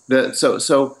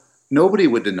 So nobody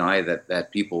would deny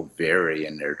that people vary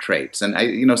in their traits. And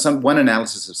one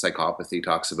analysis of psychopathy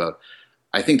talks about,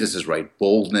 I think this is right,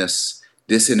 boldness,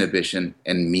 disinhibition,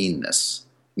 and meanness.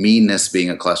 Meanness being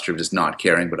a cluster of just not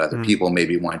caring about other people,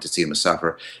 maybe wanting to see them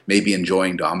suffer, maybe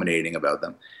enjoying dominating about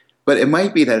them. But it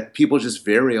might be that people just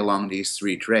vary along these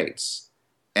three traits.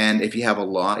 And if you have a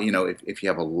lot, if you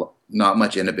have not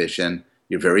much inhibition,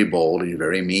 you're very bold and you're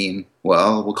very mean,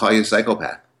 well, we'll call you a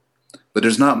psychopath. But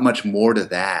there's not much more to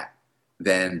that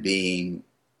than being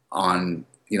on,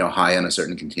 high on a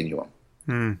certain continuum.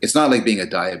 It's not like being a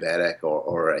diabetic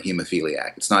or a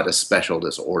hemophiliac. It's not a special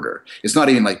disorder. It's not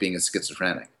even like being a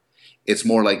schizophrenic. It's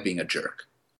more like being a jerk.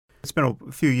 It's been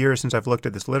a few years since I've looked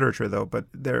at this literature, though, but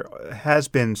there has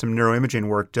been some neuroimaging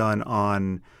work done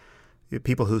on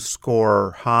people who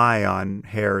score high on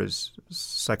Hare's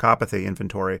psychopathy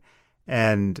inventory,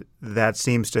 and that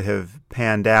seems to have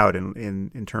panned out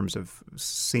in terms of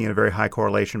seeing a very high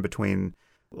correlation between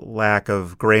lack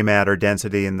of gray matter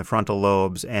density in the frontal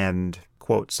lobes and,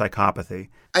 quote, psychopathy.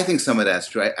 I think some of that's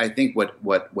true. I think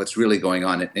what's really going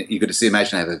on, and you could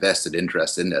imagine I have a vested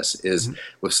interest in this, is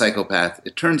with psychopath,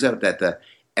 it turns out that the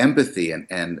empathy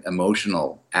and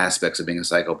emotional aspects of being a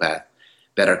psychopath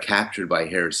that are captured by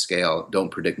Hare's scale don't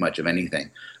predict much of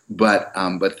anything. But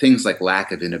things like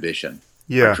lack of inhibition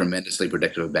are tremendously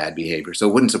predictive of bad behavior. So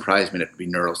it wouldn't surprise me that there'd be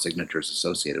neural signatures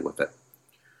associated with it.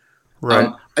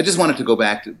 Right. I just wanted to go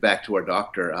back to our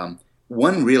doctor.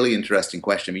 One really interesting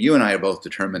question. I mean, you and I are both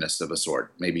determinists of a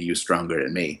sort, maybe you stronger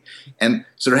than me. And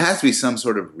so there has to be some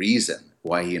sort of reason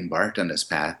why he embarked on this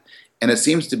path. And it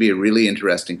seems to be a really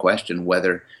interesting question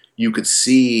whether you could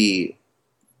see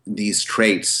these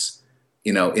traits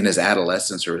in his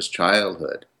adolescence or his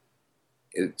childhood.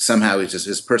 Somehow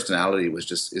his personality is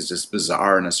just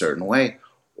bizarre in a certain way,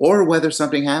 or whether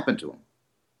something happened to him.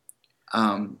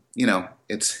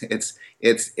 It's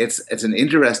an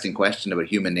interesting question about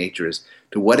human nature, is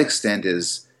to what extent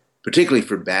is, particularly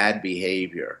for bad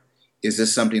behavior, is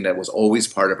this something that was always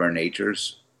part of our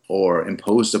natures or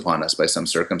imposed upon us by some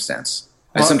circumstance?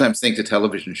 Well, I sometimes think the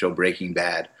television show Breaking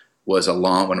Bad was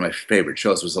one of my favorite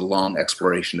shows, was a long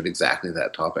exploration of exactly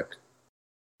that topic.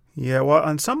 Yeah, well,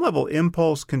 on some level,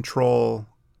 impulse control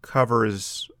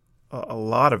covers a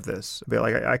lot of this.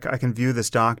 I can view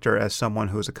this doctor as someone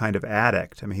who's a kind of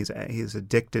addict. I mean, he's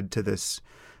addicted to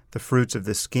the fruits of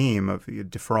this scheme of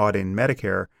defrauding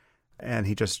Medicare, and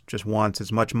he just wants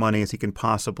as much money as he can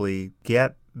possibly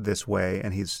get this way,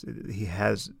 and he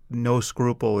has no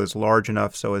scruple is large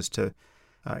enough so as to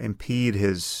impede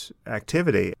his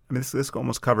activity. I mean, this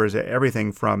almost covers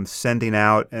everything from sending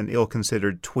out an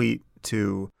ill-considered tweet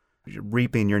to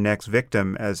reaping your next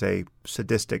victim as a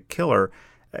sadistic killer.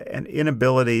 An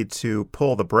inability to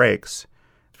pull the brakes.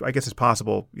 I guess it's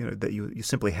possible, that you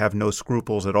simply have no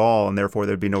scruples at all, and therefore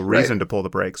there'd be no reason to pull the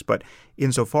brakes. But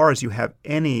insofar as you have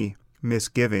any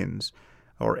misgivings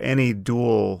or any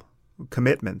dual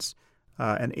commitments,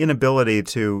 an inability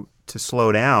to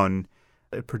slow down,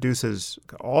 it produces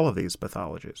all of these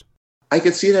pathologies. I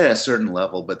could see that at a certain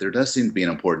level, but there does seem to be an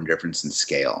important difference in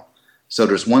scale. So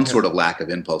there's one sort of lack of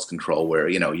impulse control where,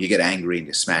 you get angry and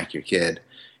you smack your kid.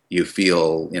 You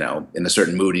feel, in a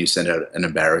certain mood, and you send out an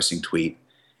embarrassing tweet.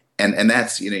 And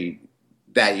that's, if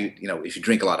you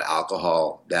drink a lot of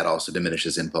alcohol, that also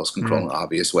diminishes impulse control in an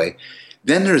obvious way.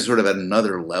 Then there's sort of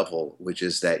another level, which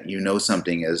is that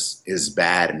something is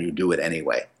bad and you do it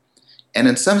anyway. And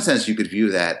in some sense, you could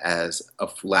view that as a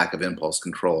lack of impulse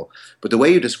control. But the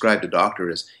way you described the doctor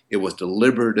is it was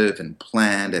deliberative and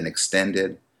planned and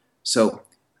extended. So,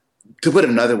 to put it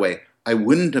another way, I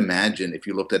wouldn't imagine if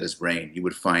you looked at his brain, you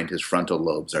would find his frontal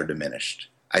lobes are diminished.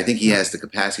 I think he has the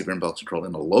capacity for impulse control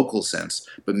in a local sense,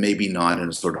 but maybe not in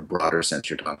a sort of broader sense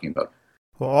you're talking about.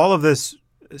 Well, all of this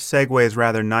segues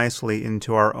rather nicely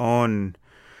into our own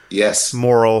Yes.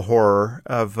 moral horror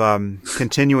of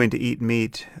continuing to eat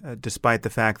meat despite the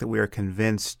fact that we are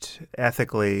convinced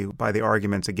ethically by the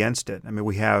arguments against it. I mean,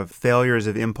 we have failures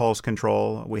of impulse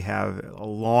control. We have a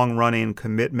long-running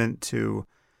commitment to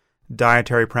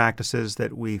dietary practices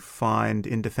that we find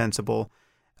indefensible.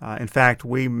 In fact,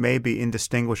 we may be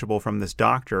indistinguishable from this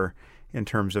doctor in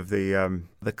terms of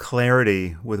the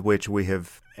clarity with which we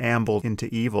have ambled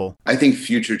into evil. I think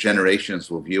future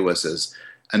generations will view us as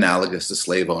analogous to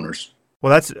slave owners. Well,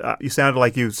 that's you sounded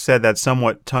like you said that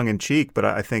somewhat tongue-in-cheek, but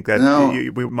I think that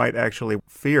we might actually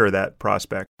fear that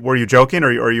prospect. Were you joking,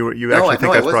 or you actually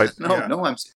think that's probably...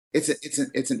 No.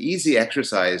 It's an easy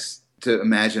exercise to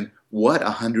imagine what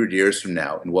 100 years from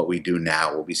now and what we do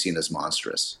now will be seen as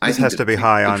monstrous. This has to be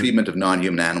high on... The treatment of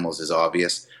non-human animals is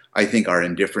obvious. I think our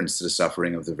indifference to the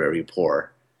suffering of the very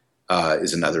poor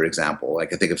is another example.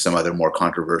 Like I think of some other more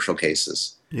controversial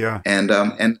cases. Yeah. And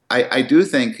I do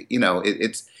think,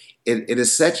 it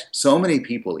is so many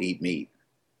people eat meat.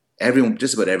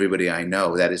 Just about everybody I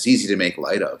know, that it's easy to make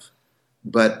light of.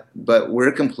 But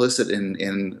we're complicit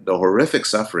in the horrific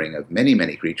suffering of many,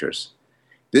 many creatures.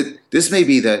 This may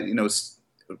be that,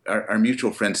 our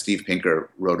mutual friend Steve Pinker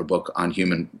wrote a book on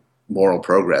human moral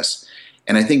progress.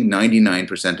 And I think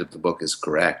 99% of the book is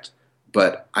correct.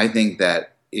 But I think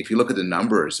that if you look at the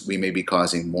numbers, we may be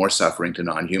causing more suffering to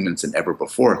non-humans than ever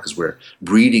before because we're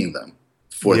breeding them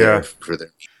for their. All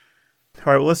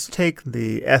right, well, let's take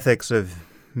the ethics of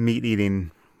meat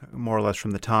eating more or less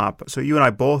from the top. So you and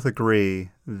I both agree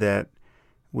that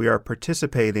we are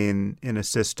participating in a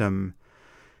system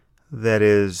that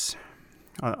is,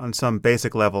 on some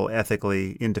basic level,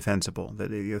 ethically indefensible.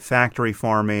 That the factory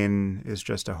farming is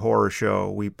just a horror show.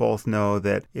 We both know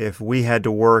that if we had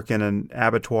to work in an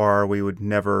abattoir, we would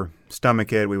never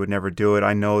stomach it. We would never do it.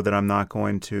 I know that I'm not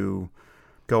going to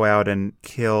go out and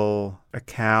kill a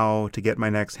cow to get my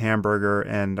next hamburger,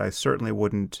 and I certainly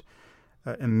wouldn't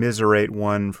immiserate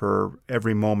one for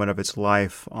every moment of its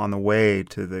life on the way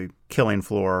to the killing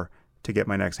floor to get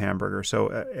my next hamburger. So,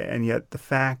 and yet the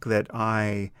fact that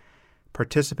I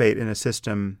participate in a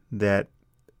system that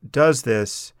does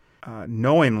this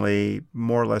knowingly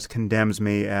more or less condemns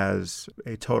me as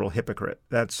a total hypocrite.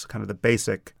 That's kind of the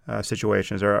basic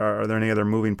situation. Are there any other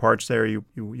moving parts there you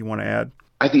want to add?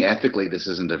 I think ethically this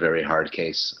isn't a very hard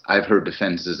case. I've heard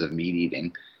defenses of meat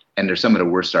eating, and they're some of the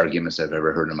worst arguments I've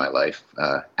ever heard in my life.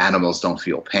 Animals don't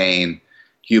feel pain.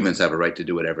 Humans have a right to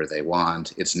do whatever they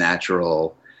want. It's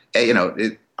natural.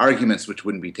 Arguments which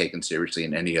wouldn't be taken seriously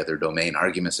in any other domain,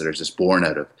 arguments that are just born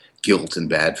out of guilt and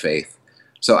bad faith.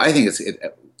 So I think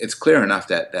it's clear enough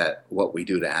that what we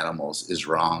do to animals is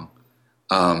wrong.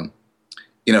 To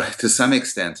some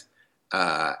extent,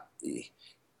 we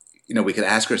could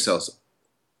ask ourselves,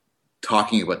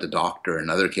 talking about the doctor in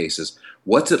other cases,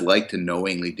 what's it like to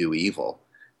knowingly do evil?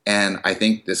 And I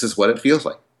think this is what it feels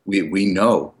like. We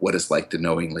know what it's like to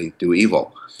knowingly do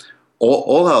evil.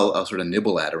 All I'll sort of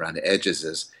nibble at around the edges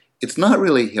is it's not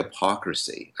really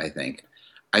hypocrisy, I think.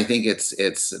 I think it's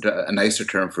a nicer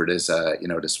term for it is,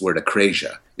 this word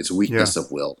akrasia. It's weakness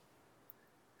of will.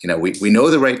 We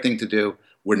know the right thing to do.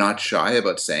 We're not shy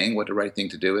about saying what the right thing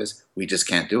to do is. We just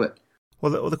can't do it.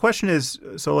 Well, the question is,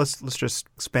 so let's just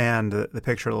expand the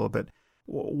picture a little bit.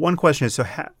 One question is,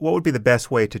 what would be the best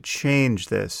way to change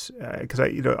this? Because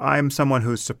I'm someone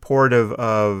who's supportive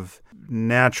of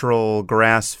natural,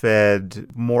 grass-fed,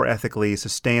 more ethically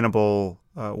sustainable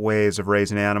ways of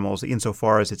raising animals,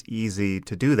 insofar as it's easy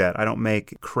to do that. I don't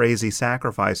make crazy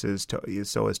sacrifices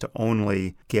so as to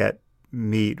only get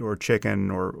meat or chicken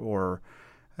or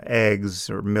eggs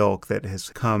or milk that has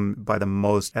come by the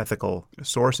most ethical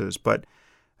sources. But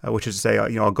which is to say,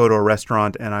 I'll go to a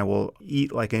restaurant and I will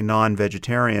eat like a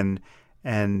non-vegetarian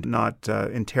and not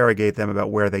interrogate them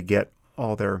about where they get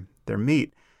all their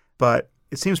meat. But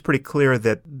it seems pretty clear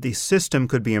that the system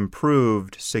could be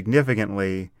improved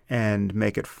significantly and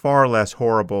make it far less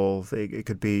horrible. It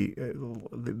could be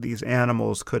these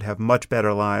animals could have much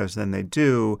better lives than they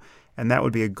do, and that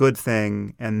would be a good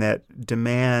thing, and that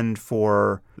demand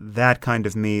for that kind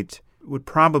of meat would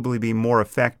probably be more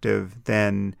effective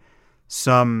than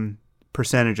some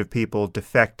percentage of people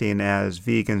defecting as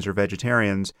vegans or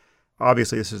vegetarians.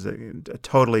 Obviously, this is a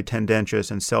totally tendentious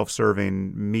and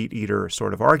self-serving meat eater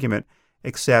sort of argument,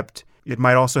 except it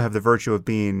might also have the virtue of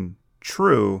being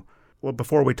true. Well,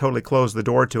 before we totally close the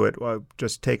door to it,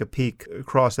 just take a peek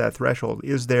across that threshold.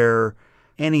 Is there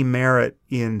any merit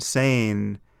in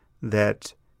saying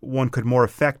that one could more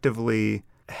effectively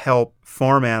help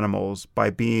farm animals by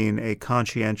being a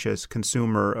conscientious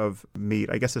consumer of meat?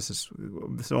 I guess this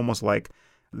is almost like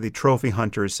the trophy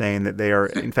hunters saying that they are,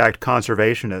 in fact,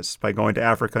 conservationists by going to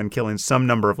Africa and killing some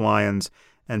number of lions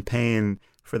and paying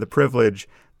for the privilege.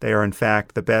 They are, in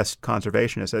fact, the best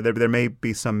conservationists. There may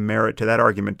be some merit to that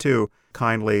argument, too.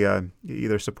 Kindly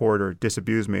either support or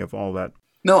disabuse me of all that.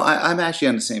 No, I'm actually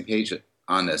on the same page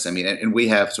on this. I mean, and we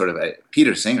have sort of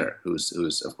Peter Singer,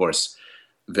 who's of course,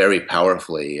 very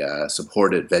powerfully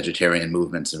supported vegetarian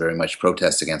movements and very much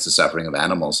protests against the suffering of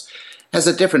animals, has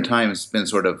at different times been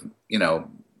sort of,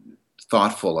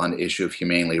 thoughtful on the issue of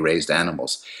humanely raised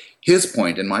animals. His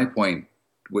point, and my point,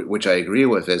 which I agree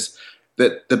with, is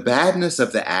that the badness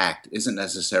of the act isn't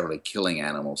necessarily killing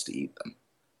animals to eat them.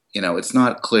 It's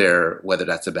not clear whether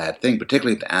that's a bad thing,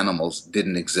 particularly if the animals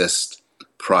didn't exist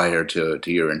prior to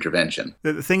your intervention.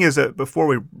 The thing is that before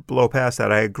we blow past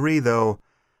that, I agree, though,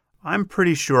 I'm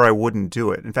pretty sure I wouldn't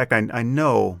do it. In fact, I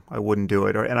know I wouldn't do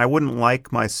it, and I wouldn't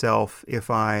like myself if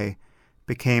I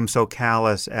became so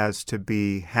callous as to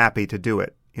be happy to do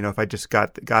it. If I just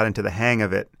got into the hang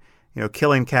of it.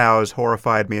 Killing cows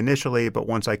horrified me initially, but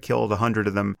once I killed 100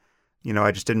 of them,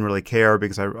 I just didn't really care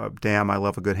because I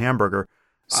love a good hamburger.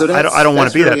 So I don't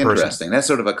want to be really that person. Interesting. That's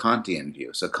sort of a Kantian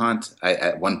view. So Kant,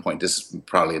 at one point, this is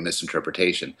probably a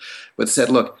misinterpretation, but said,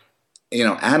 look,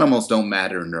 animals don't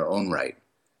matter in their own right,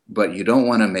 but you don't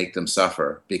want to make them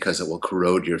suffer because it will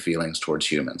corrode your feelings towards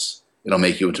humans. It'll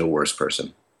make you into a worse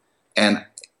person. And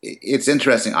it's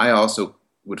interesting. I also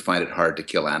would find it hard to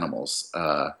kill animals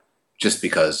just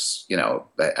because,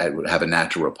 I would have a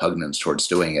natural repugnance towards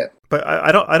doing it. But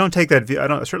I don't take that view.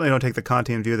 Certainly don't take the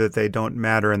Kantian view that they don't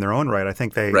matter in their own right. I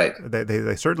think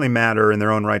they certainly matter in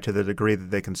their own right to the degree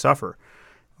that they can suffer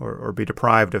or be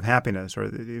deprived of happiness, or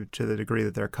to the degree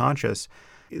that they're conscious.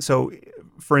 So,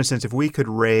 for instance, if we could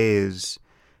raise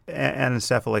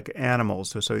anencephalic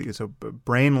animals, so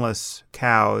brainless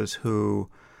cows who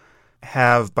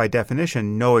have, by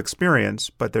definition, no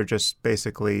experience, but they're just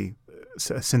basically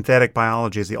synthetic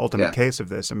biology is the ultimate case of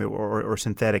this. I mean, or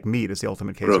synthetic meat is the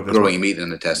ultimate case of this. Growing meat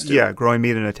in a test tube. Yeah, growing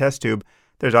meat in a test tube.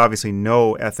 There's obviously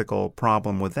no ethical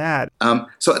problem with that.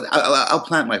 So I'll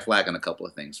plant my flag on a couple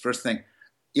of things. First thing,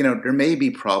 there may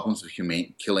be problems with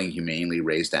killing humanely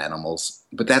raised animals,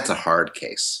 but that's a hard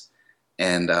case.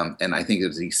 And I think it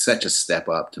would be such a step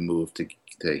up to move to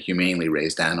humanely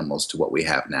raised animals to what we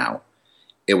have now.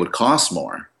 It would cost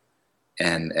more.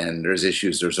 And there's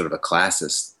sort of a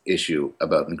classist issue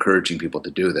about encouraging people to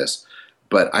do this.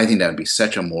 But I think that would be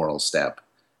such a moral step,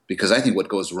 because I think what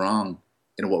goes wrong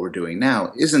in what we're doing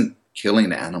now isn't killing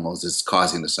the animals, it's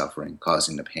causing the suffering,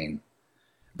 causing the pain.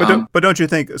 But don't you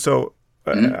think, so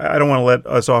I don't want to let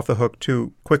us off the hook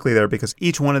too quickly there, because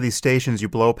each one of these stations you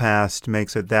blow past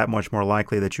makes it that much more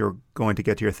likely that you're going to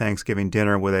get to your Thanksgiving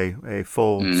dinner with a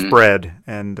full spread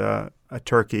and a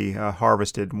turkey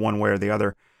harvested one way or the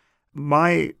other.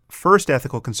 My first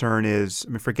ethical concern is,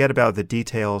 forget about the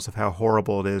details of how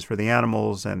horrible it is for the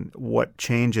animals and what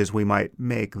changes we might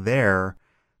make there.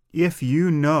 If you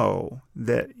know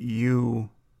that you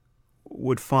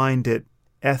would find it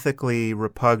ethically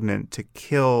repugnant to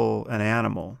kill an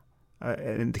animal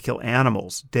and to kill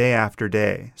animals day after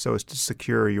day so as to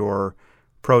secure your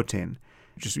protein,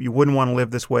 you wouldn't want to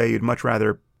live this way. You'd much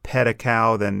rather pet a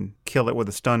cow than kill it with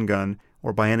a stun gun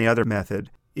or by any other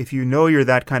method. If you know you're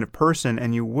that kind of person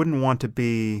and you wouldn't want to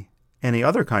be any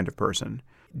other kind of person,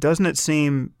 doesn't it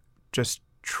seem just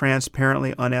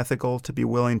transparently unethical to be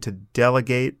willing to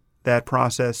delegate that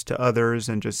process to others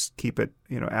and just keep it,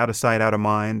 out of sight, out of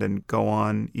mind, and go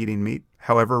on eating meat,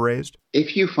 however raised?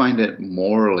 If you find it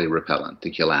morally repellent to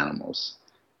kill animals,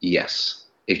 yes.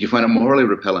 If you find it morally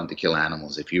repellent to kill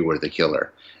animals, if you were the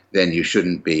killer, then you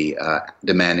shouldn't be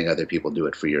demanding other people do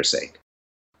it for your sake.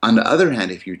 On the other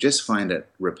hand, if you just find it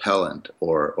repellent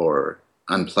or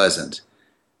unpleasant,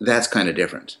 that's kind of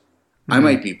different. I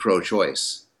might be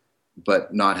pro-choice,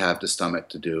 but not have the stomach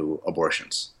to do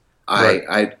abortions.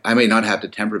 Right. I may not have the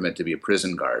temperament to be a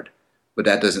prison guard, but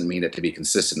that doesn't mean that to be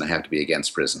consistent I have to be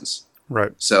against prisons.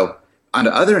 Right. So on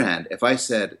the other hand, if I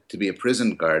said to be a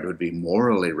prison guard would be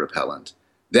morally repellent,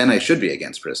 then I should be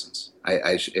against prisons.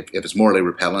 If it's morally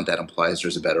repellent, that implies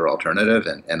there's a better alternative,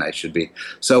 and I should be.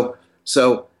 So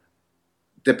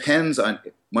depends on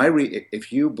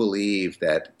if you believe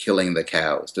that killing the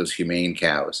cows, those humane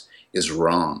cows, is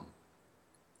wrong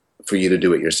for you to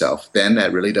do it yourself, then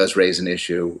that really does raise an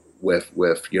issue with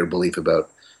your belief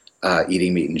about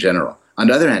eating meat in general. On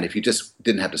the other hand, if you just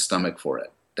didn't have the stomach for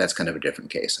it, that's kind of a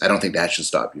different case. I don't think that should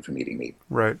stop you from eating meat.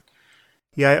 Right.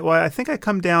 Yeah, well, I think I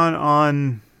come down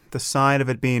on the side of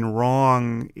it being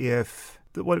wrong if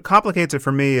what complicates it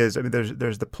for me is, I mean,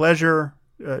 there's the pleasure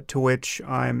to which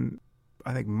I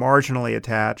think, marginally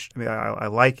attached. I mean, I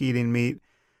like eating meat,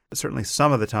 certainly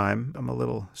some of the time. I'm a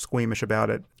little squeamish about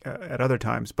it at other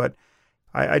times. But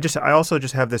I also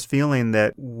just have this feeling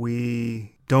that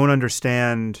we don't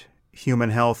understand human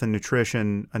health and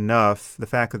nutrition enough. The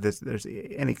fact that there's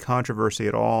any controversy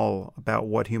at all about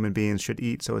what human beings should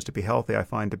eat so as to be healthy, I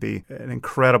find to be an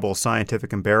incredible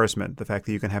scientific embarrassment. The fact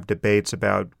that you can have debates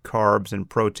about carbs and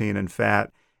protein and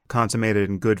fat consummated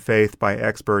in good faith by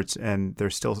experts, and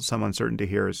there's still some uncertainty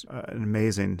here is an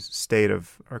amazing state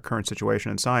of our current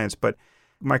situation in science. But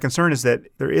my concern is that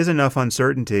there is enough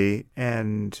uncertainty,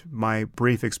 and my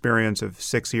brief experience of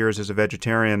 6 years as a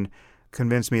vegetarian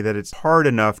convinced me that it's hard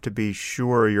enough to be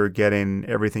sure you're getting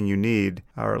everything you need,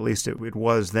 or at least it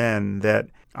was then, that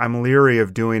I'm leery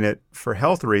of doing it for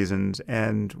health reasons.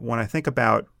 And when I think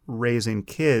about raising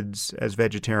kids as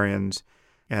vegetarians,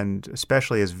 and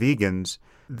especially as vegans,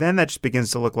 then that just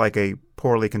begins to look like a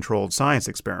poorly controlled science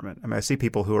experiment. I mean, I see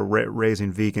people who are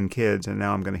raising vegan kids, and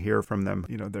now I'm going to hear from them,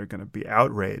 they're going to be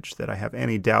outraged that I have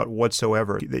any doubt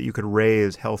whatsoever that you could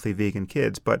raise healthy vegan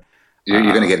kids. But you're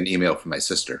going to get an email from my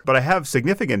sister. But I have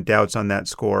significant doubts on that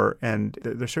score, and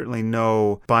there's certainly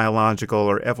no biological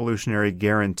or evolutionary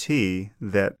guarantee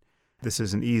that this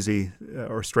is an easy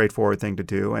or straightforward thing to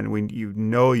do. And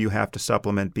you have to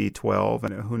supplement B12,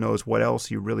 and who knows what else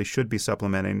you really should be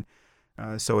supplementing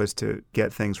so as to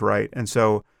get things right. And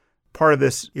so part of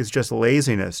this is just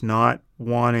laziness, not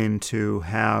wanting to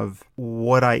have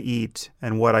what I eat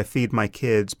and what I feed my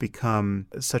kids become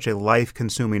such a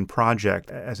life-consuming project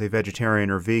as a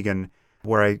vegetarian or vegan,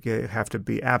 where I have to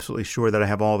be absolutely sure that I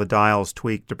have all the dials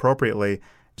tweaked appropriately.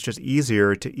 It's just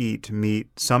easier to eat meat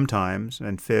sometimes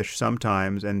and fish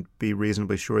sometimes and be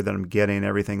reasonably sure that I'm getting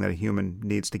everything that a human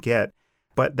needs to get.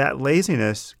 But that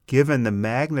laziness, given the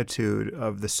magnitude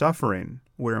of the suffering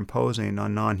we're imposing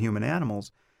on non-human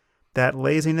animals, that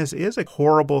laziness is a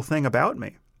horrible thing about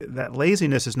me. That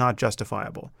laziness is not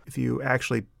justifiable if you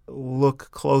actually look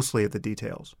closely at the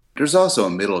details. There's also a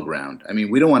middle ground. I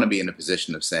mean, we don't want to be in a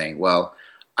position of saying, well,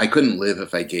 I couldn't live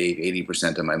if I gave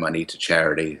 80% of my money to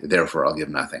charity, therefore I'll give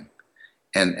nothing.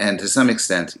 And to some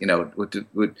extent,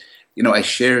 I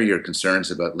share your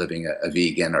concerns about living a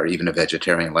vegan or even a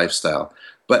vegetarian lifestyle.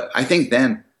 But I think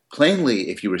then, plainly,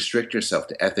 if you restrict yourself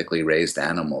to ethically raised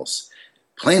animals,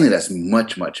 plainly that's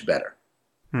much, much better.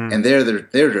 And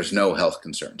there's no health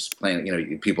concerns.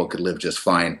 Plainly, people could live just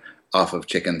fine off of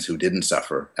chickens who didn't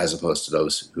suffer as opposed to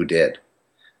those who did.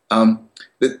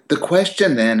 The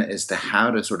question then is to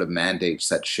how to sort of mandate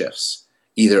such shifts,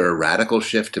 either a radical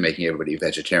shift to making everybody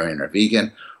vegetarian or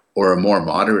vegan, or a more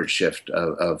moderate shift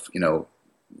of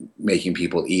making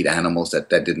people eat animals that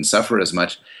didn't suffer as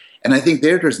much. And I think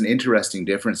there's an interesting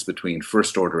difference between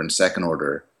first order and second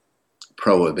order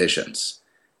prohibitions.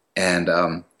 And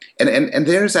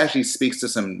theirs actually speaks to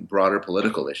some broader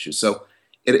political issues. So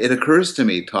it occurs to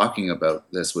me, talking about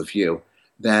this with you,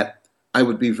 that I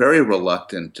would be very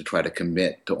reluctant to try to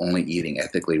commit to only eating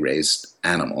ethically raised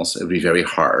animals. It would be very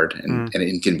hard and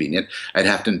inconvenient. I'd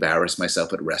have to embarrass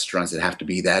myself at restaurants. I'd have to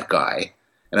be that guy.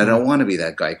 And I don't want to be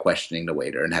that guy questioning the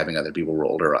waiter and having other people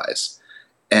roll their eyes.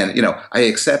 And, I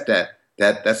accept that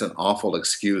that's an awful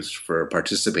excuse for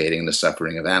participating in the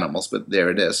suffering of animals, but there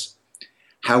it is.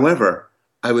 However,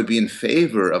 I would be in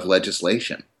favor of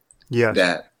legislation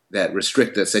that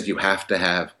said you have to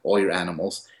have all your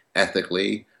animals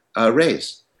ethically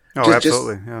raised.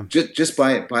 Absolutely. Just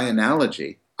by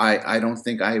analogy, I don't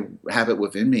think I have it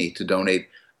within me to donate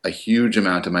a huge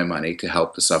amount of my money to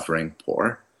help the suffering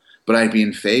poor, but I'd be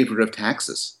in favor of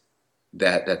taxes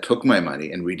that took my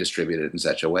money and redistributed it in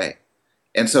such a way.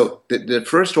 And so the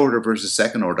first order versus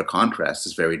second order contrast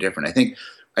is very different. I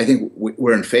think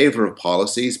we're in favor of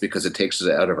policies because it takes it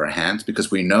out of our hands,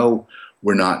 because we know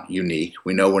we're not unique.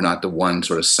 We know we're not the one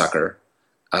sort of sucker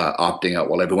opting out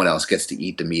while everyone else gets to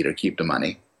eat the meat or keep the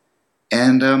money.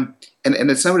 And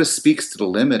it sort of speaks to the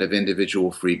limit of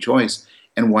individual free choice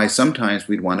and why sometimes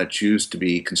we'd want to choose to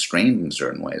be constrained in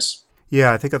certain ways.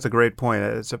 Yeah, I think that's a great point.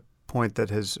 It's a point that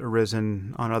has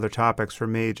arisen on other topics for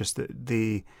me, just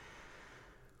the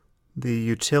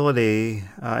utility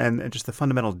and just the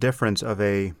fundamental difference of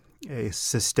a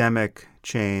systemic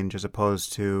change as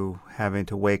opposed to having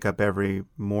to wake up every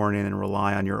morning and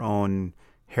rely on your own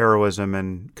heroism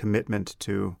and commitment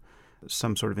to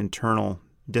some sort of internal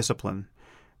discipline.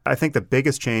 I think the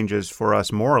biggest changes for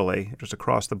us morally, just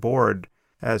across the board,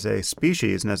 as a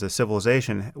species and as a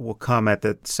civilization will come at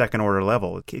the second order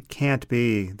level. It can't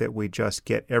be that we just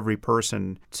get every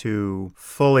person to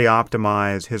fully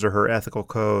optimize his or her ethical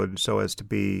code so as to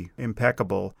be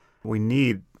impeccable. We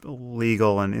need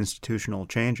legal and institutional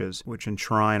changes which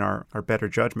enshrine our better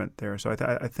judgment there. So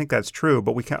I think that's true,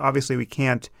 but we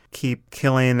can't keep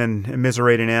killing and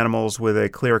immiserating animals with a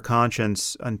clear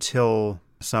conscience until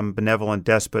some benevolent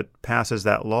despot passes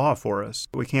that law for us.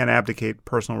 We can't abdicate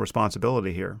personal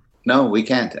responsibility here. No, we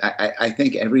can't. I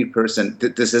think every person,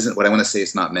 this isn't what I want to say,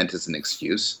 it's not meant as an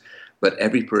excuse, but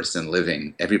every person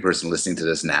listening to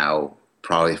this now,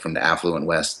 probably from the affluent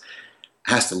West,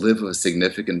 has to live with a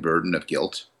significant burden of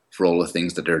guilt for all the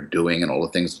things that they're doing and all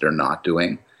the things that they're not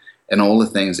doing and all the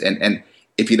things. And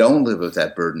if you don't live with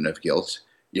that burden of guilt,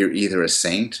 you're either a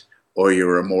saint or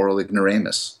you're a moral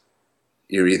ignoramus.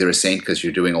 You're either a saint because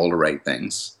you're doing all the right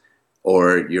things,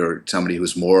 or you're somebody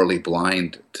who's morally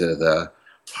blind to the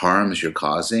harms you're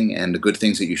causing and the good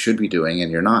things that you should be doing, and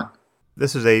you're not.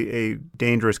 This is a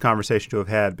dangerous conversation to have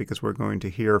had because we're going to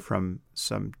hear from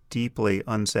some deeply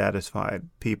unsatisfied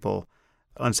people,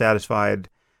 unsatisfied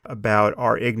about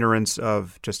our ignorance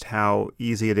of just how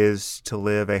easy it is to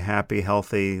live a happy,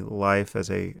 healthy life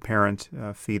as a parent,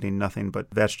 feeding nothing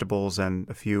but vegetables and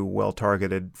a few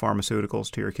well-targeted pharmaceuticals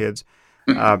to your kids.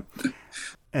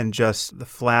 And just the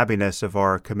flabbiness of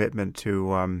our commitment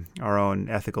to our own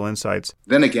ethical insights.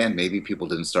 Then again, maybe people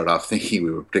didn't start off thinking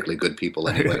we were particularly good people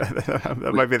anyway.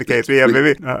 That might be the case. Yeah,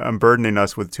 maybe I'm burdening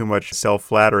us with too much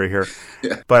self-flattery here.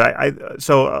 Yeah. But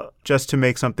just to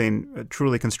make something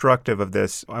truly constructive of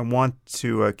this, I want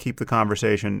to keep the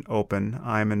conversation open.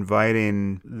 I'm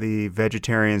inviting the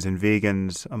vegetarians and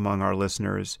vegans among our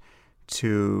listeners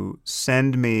to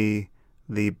send me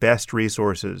the best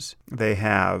resources they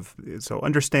have. So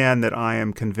understand that I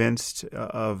am convinced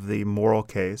of the moral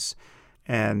case.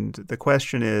 And the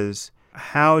question is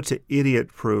how to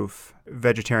idiot-proof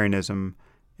vegetarianism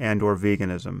and or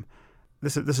veganism.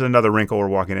 This is another wrinkle we're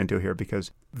walking into here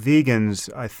because vegans,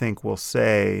 I think,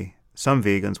 some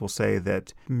vegans will say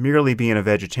that merely being a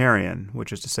vegetarian,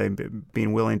 which is to say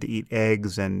being willing to eat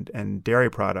eggs and dairy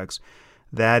products,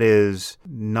 that is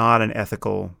not an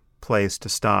ethical place to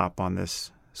stop on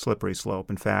this slippery slope.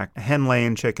 In fact,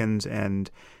 hen-laying chickens and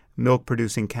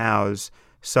milk-producing cows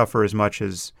suffer as much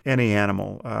as any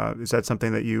animal. Is that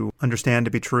something that you understand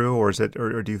to be true, or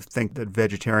do you think that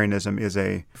vegetarianism is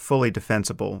a fully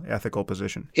defensible ethical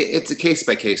position? It's a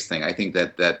case-by-case thing. I think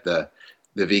that the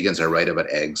vegans are right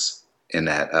about eggs, in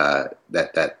that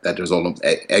there's all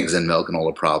the eggs and milk and all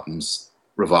the problems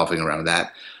revolving around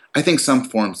that. I think some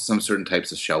certain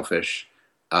types of shellfish,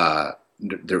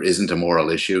 there isn't a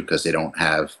moral issue because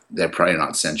they're probably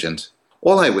not sentient.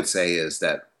 All I would say is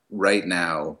that right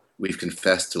now we've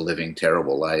confessed to living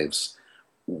terrible lives.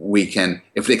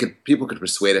 People could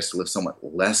persuade us to live somewhat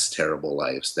less terrible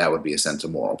lives, that would be a sense of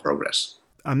moral progress.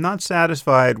 I'm not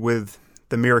satisfied with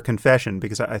the mere confession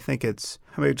because I think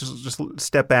just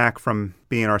step back from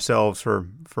being ourselves for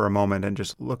a moment and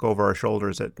just look over our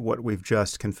shoulders at what we've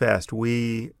just confessed.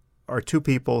 We are two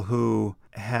people who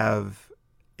have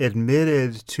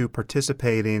admitted to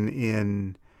participating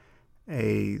in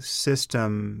a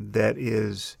system that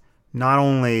is not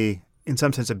only, in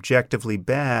some sense, objectively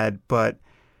bad, but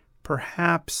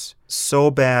perhaps so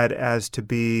bad as to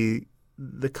be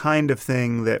the kind of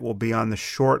thing that will be on the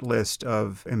short list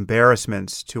of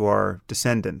embarrassments to our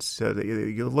descendants. So that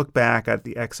you look back at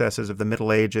the excesses of the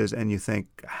Middle Ages and you think,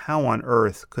 how on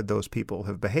earth could those people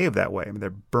have behaved that way? I mean, they're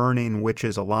burning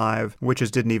witches alive. Witches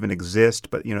didn't even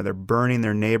exist, but they're burning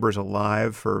their neighbors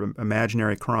alive for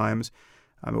imaginary crimes.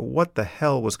 I mean, what the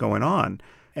hell was going on?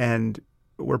 And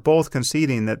we're both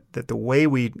conceding that the way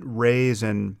we raise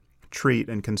and treat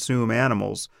and consume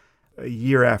animals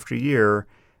year after year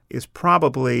is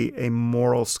probably a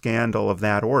moral scandal of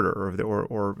that order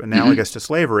or analogous to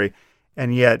slavery,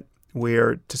 and yet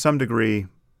we're to some degree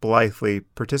blithely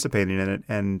participating in it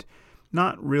and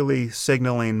not really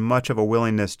signaling much of a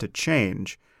willingness to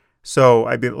change. So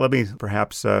let me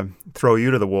perhaps throw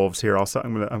you to the wolves here.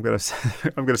 I'm going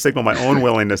to signal my own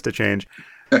willingness to change.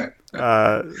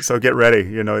 So get ready.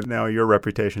 Now your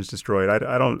reputation's destroyed.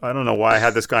 I don't know why I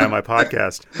had this guy on my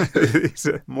podcast.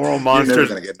 Moral monsters. You're never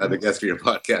going to get another guest for your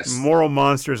podcast. Moral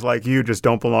monsters like you just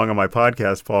don't belong on my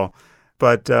podcast, Paul.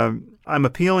 But I'm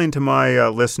appealing to my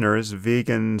listeners,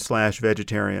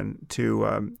 vegan/vegetarian,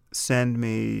 to send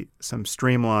me some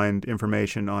streamlined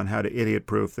information on how to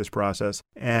idiot-proof this process.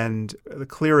 And the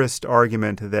clearest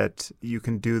argument that you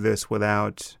can do this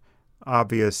without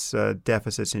obvious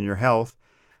deficits in your health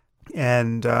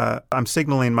And I'm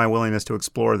signaling my willingness to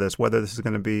explore this, whether this is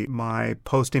going to be my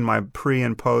posting my pre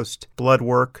and post blood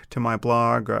work to my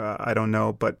blog. I don't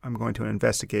know, but I'm going to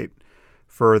investigate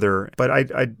further. But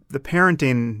the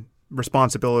parenting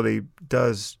responsibility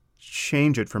does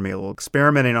change it for me a little.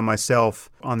 Experimenting on myself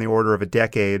on the order of a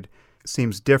decade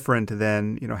seems different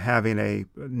than, having a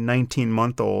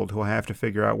 19-month-old who I have to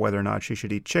figure out whether or not she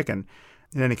should eat chicken.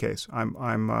 In any case,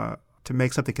 I'm to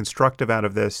make something constructive out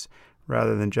of this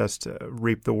rather than just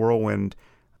reap the whirlwind.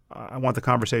 I want the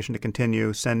conversation to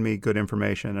continue. Send me good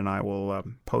information, and I will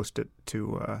post it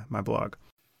to my blog.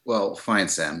 Well, fine,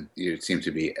 Sam. You seem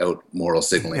to be out moral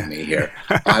signaling me here.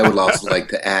 I would also like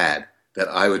to add that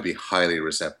I would be highly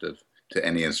receptive to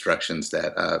any instructions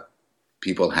that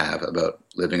people have about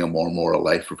living a more moral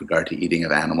life with regard to eating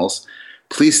of animals.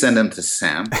 Please send them to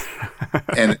Sam,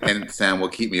 and Sam will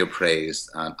keep me appraised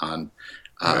on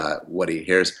what he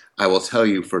hears. I will tell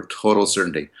you for total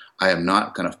certainty, I am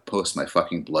not going to post my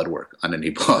fucking blood work on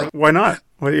any blog. Why not?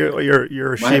 Well,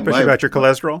 you're sheepish about your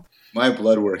cholesterol? My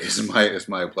blood work is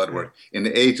my blood work. In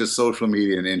the age of social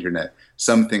media and internet,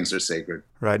 some things are sacred.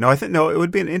 Right. No, it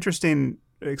would be an interesting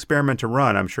experiment to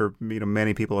run. I'm sure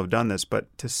many people have done this, but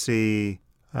to see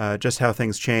just how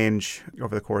things change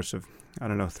over the course of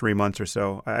 3 months or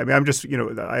so. I mean, I'm just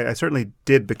I certainly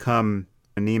did become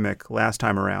anemic last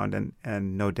time around,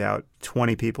 and no doubt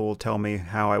 20 people will tell me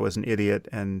how I was an idiot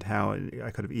and how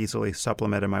I could have easily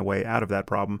supplemented my way out of that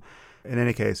problem. In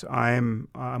any case, I'm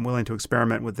willing to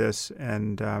experiment with this.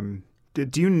 And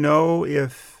do you know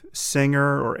if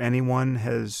Singer or anyone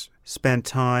has spent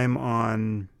time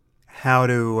on how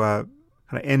to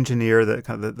kind of engineer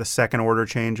the second order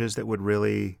changes that would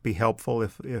really be helpful,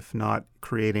 if not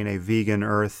creating a vegan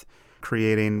Earth,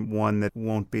 creating one that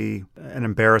won't be an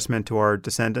embarrassment to our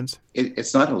descendants?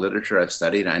 It's not a literature I've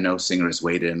studied. I know Singer has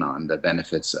weighed in on the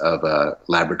benefits of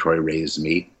laboratory-raised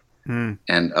meat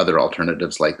and other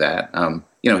alternatives like that.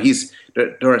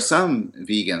 There are some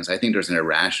vegans, I think there's an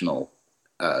irrational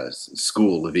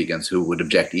school of vegans who would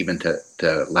object even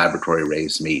to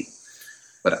laboratory-raised meat.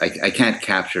 But I can't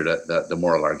capture the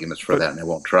moral arguments for that, and I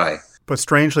won't try. But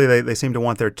strangely, they seem to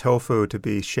want their tofu to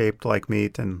be shaped like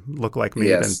meat and look like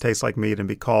meat and taste like meat and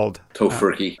be called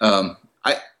tofurkey.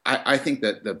 I think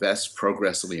that the best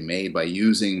progress will be made by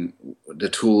using the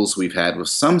tools we've had with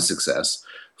some success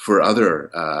for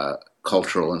other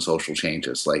cultural and social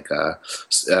changes, like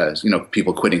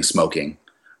people quitting smoking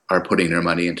or putting their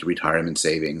money into retirement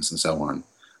savings and so on.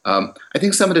 I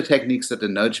think some of the techniques that the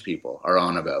nudge people are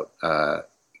on about,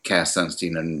 Cass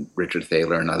Sunstein and Richard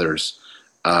Thaler and others,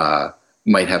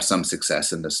 might have some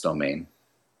success in this domain.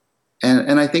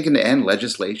 And I think in the end,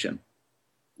 legislation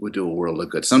would do a world of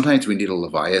good. Sometimes we need a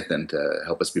Leviathan to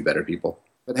help us be better people.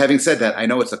 But having said that, I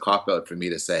know it's a cop-out for me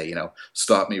to say,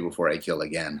 stop me before I kill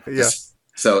again. Yeah.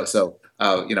 So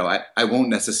I won't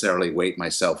necessarily wait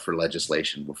myself for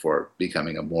legislation before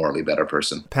becoming a morally better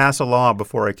person. Pass a law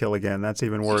before I kill again. That's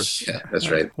even worse. Yeah,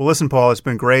 that's right. Well, listen, Paul, it's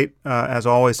been great, as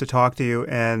always, to talk to you.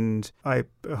 And I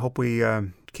hope we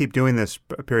keep doing this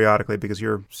periodically, because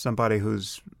you're somebody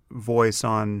whose voice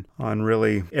on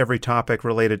really every topic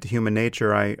related to human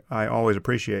nature I always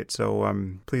appreciate.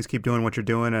 So please keep doing what you're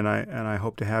doing, and I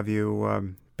hope to have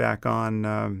you back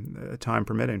on time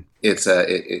permitting.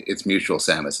 It's mutual,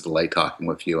 Sam. It's a delight talking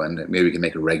with you, and maybe we can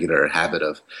make a regular habit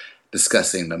of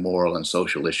discussing the moral and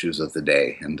social issues of the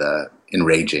day and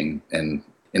enraging and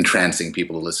entrancing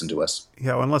people to listen to us.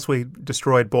 Yeah, well, unless we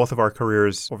destroyed both of our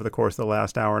careers over the course of the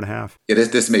last hour and a half.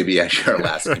 This may be actually our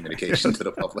last communication to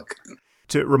the public.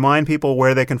 To remind people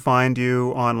where they can find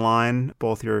you online,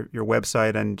 both your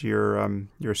website and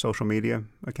your social media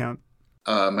account.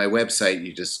 My website,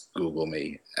 you just Google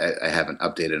me. I haven't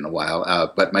updated in a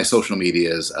while, but my social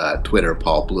media is Twitter,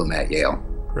 Paul Bloom at Yale.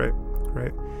 Great.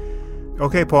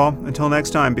 Okay, Paul, until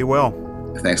next time, be well.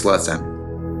 Thanks a lot, Sam.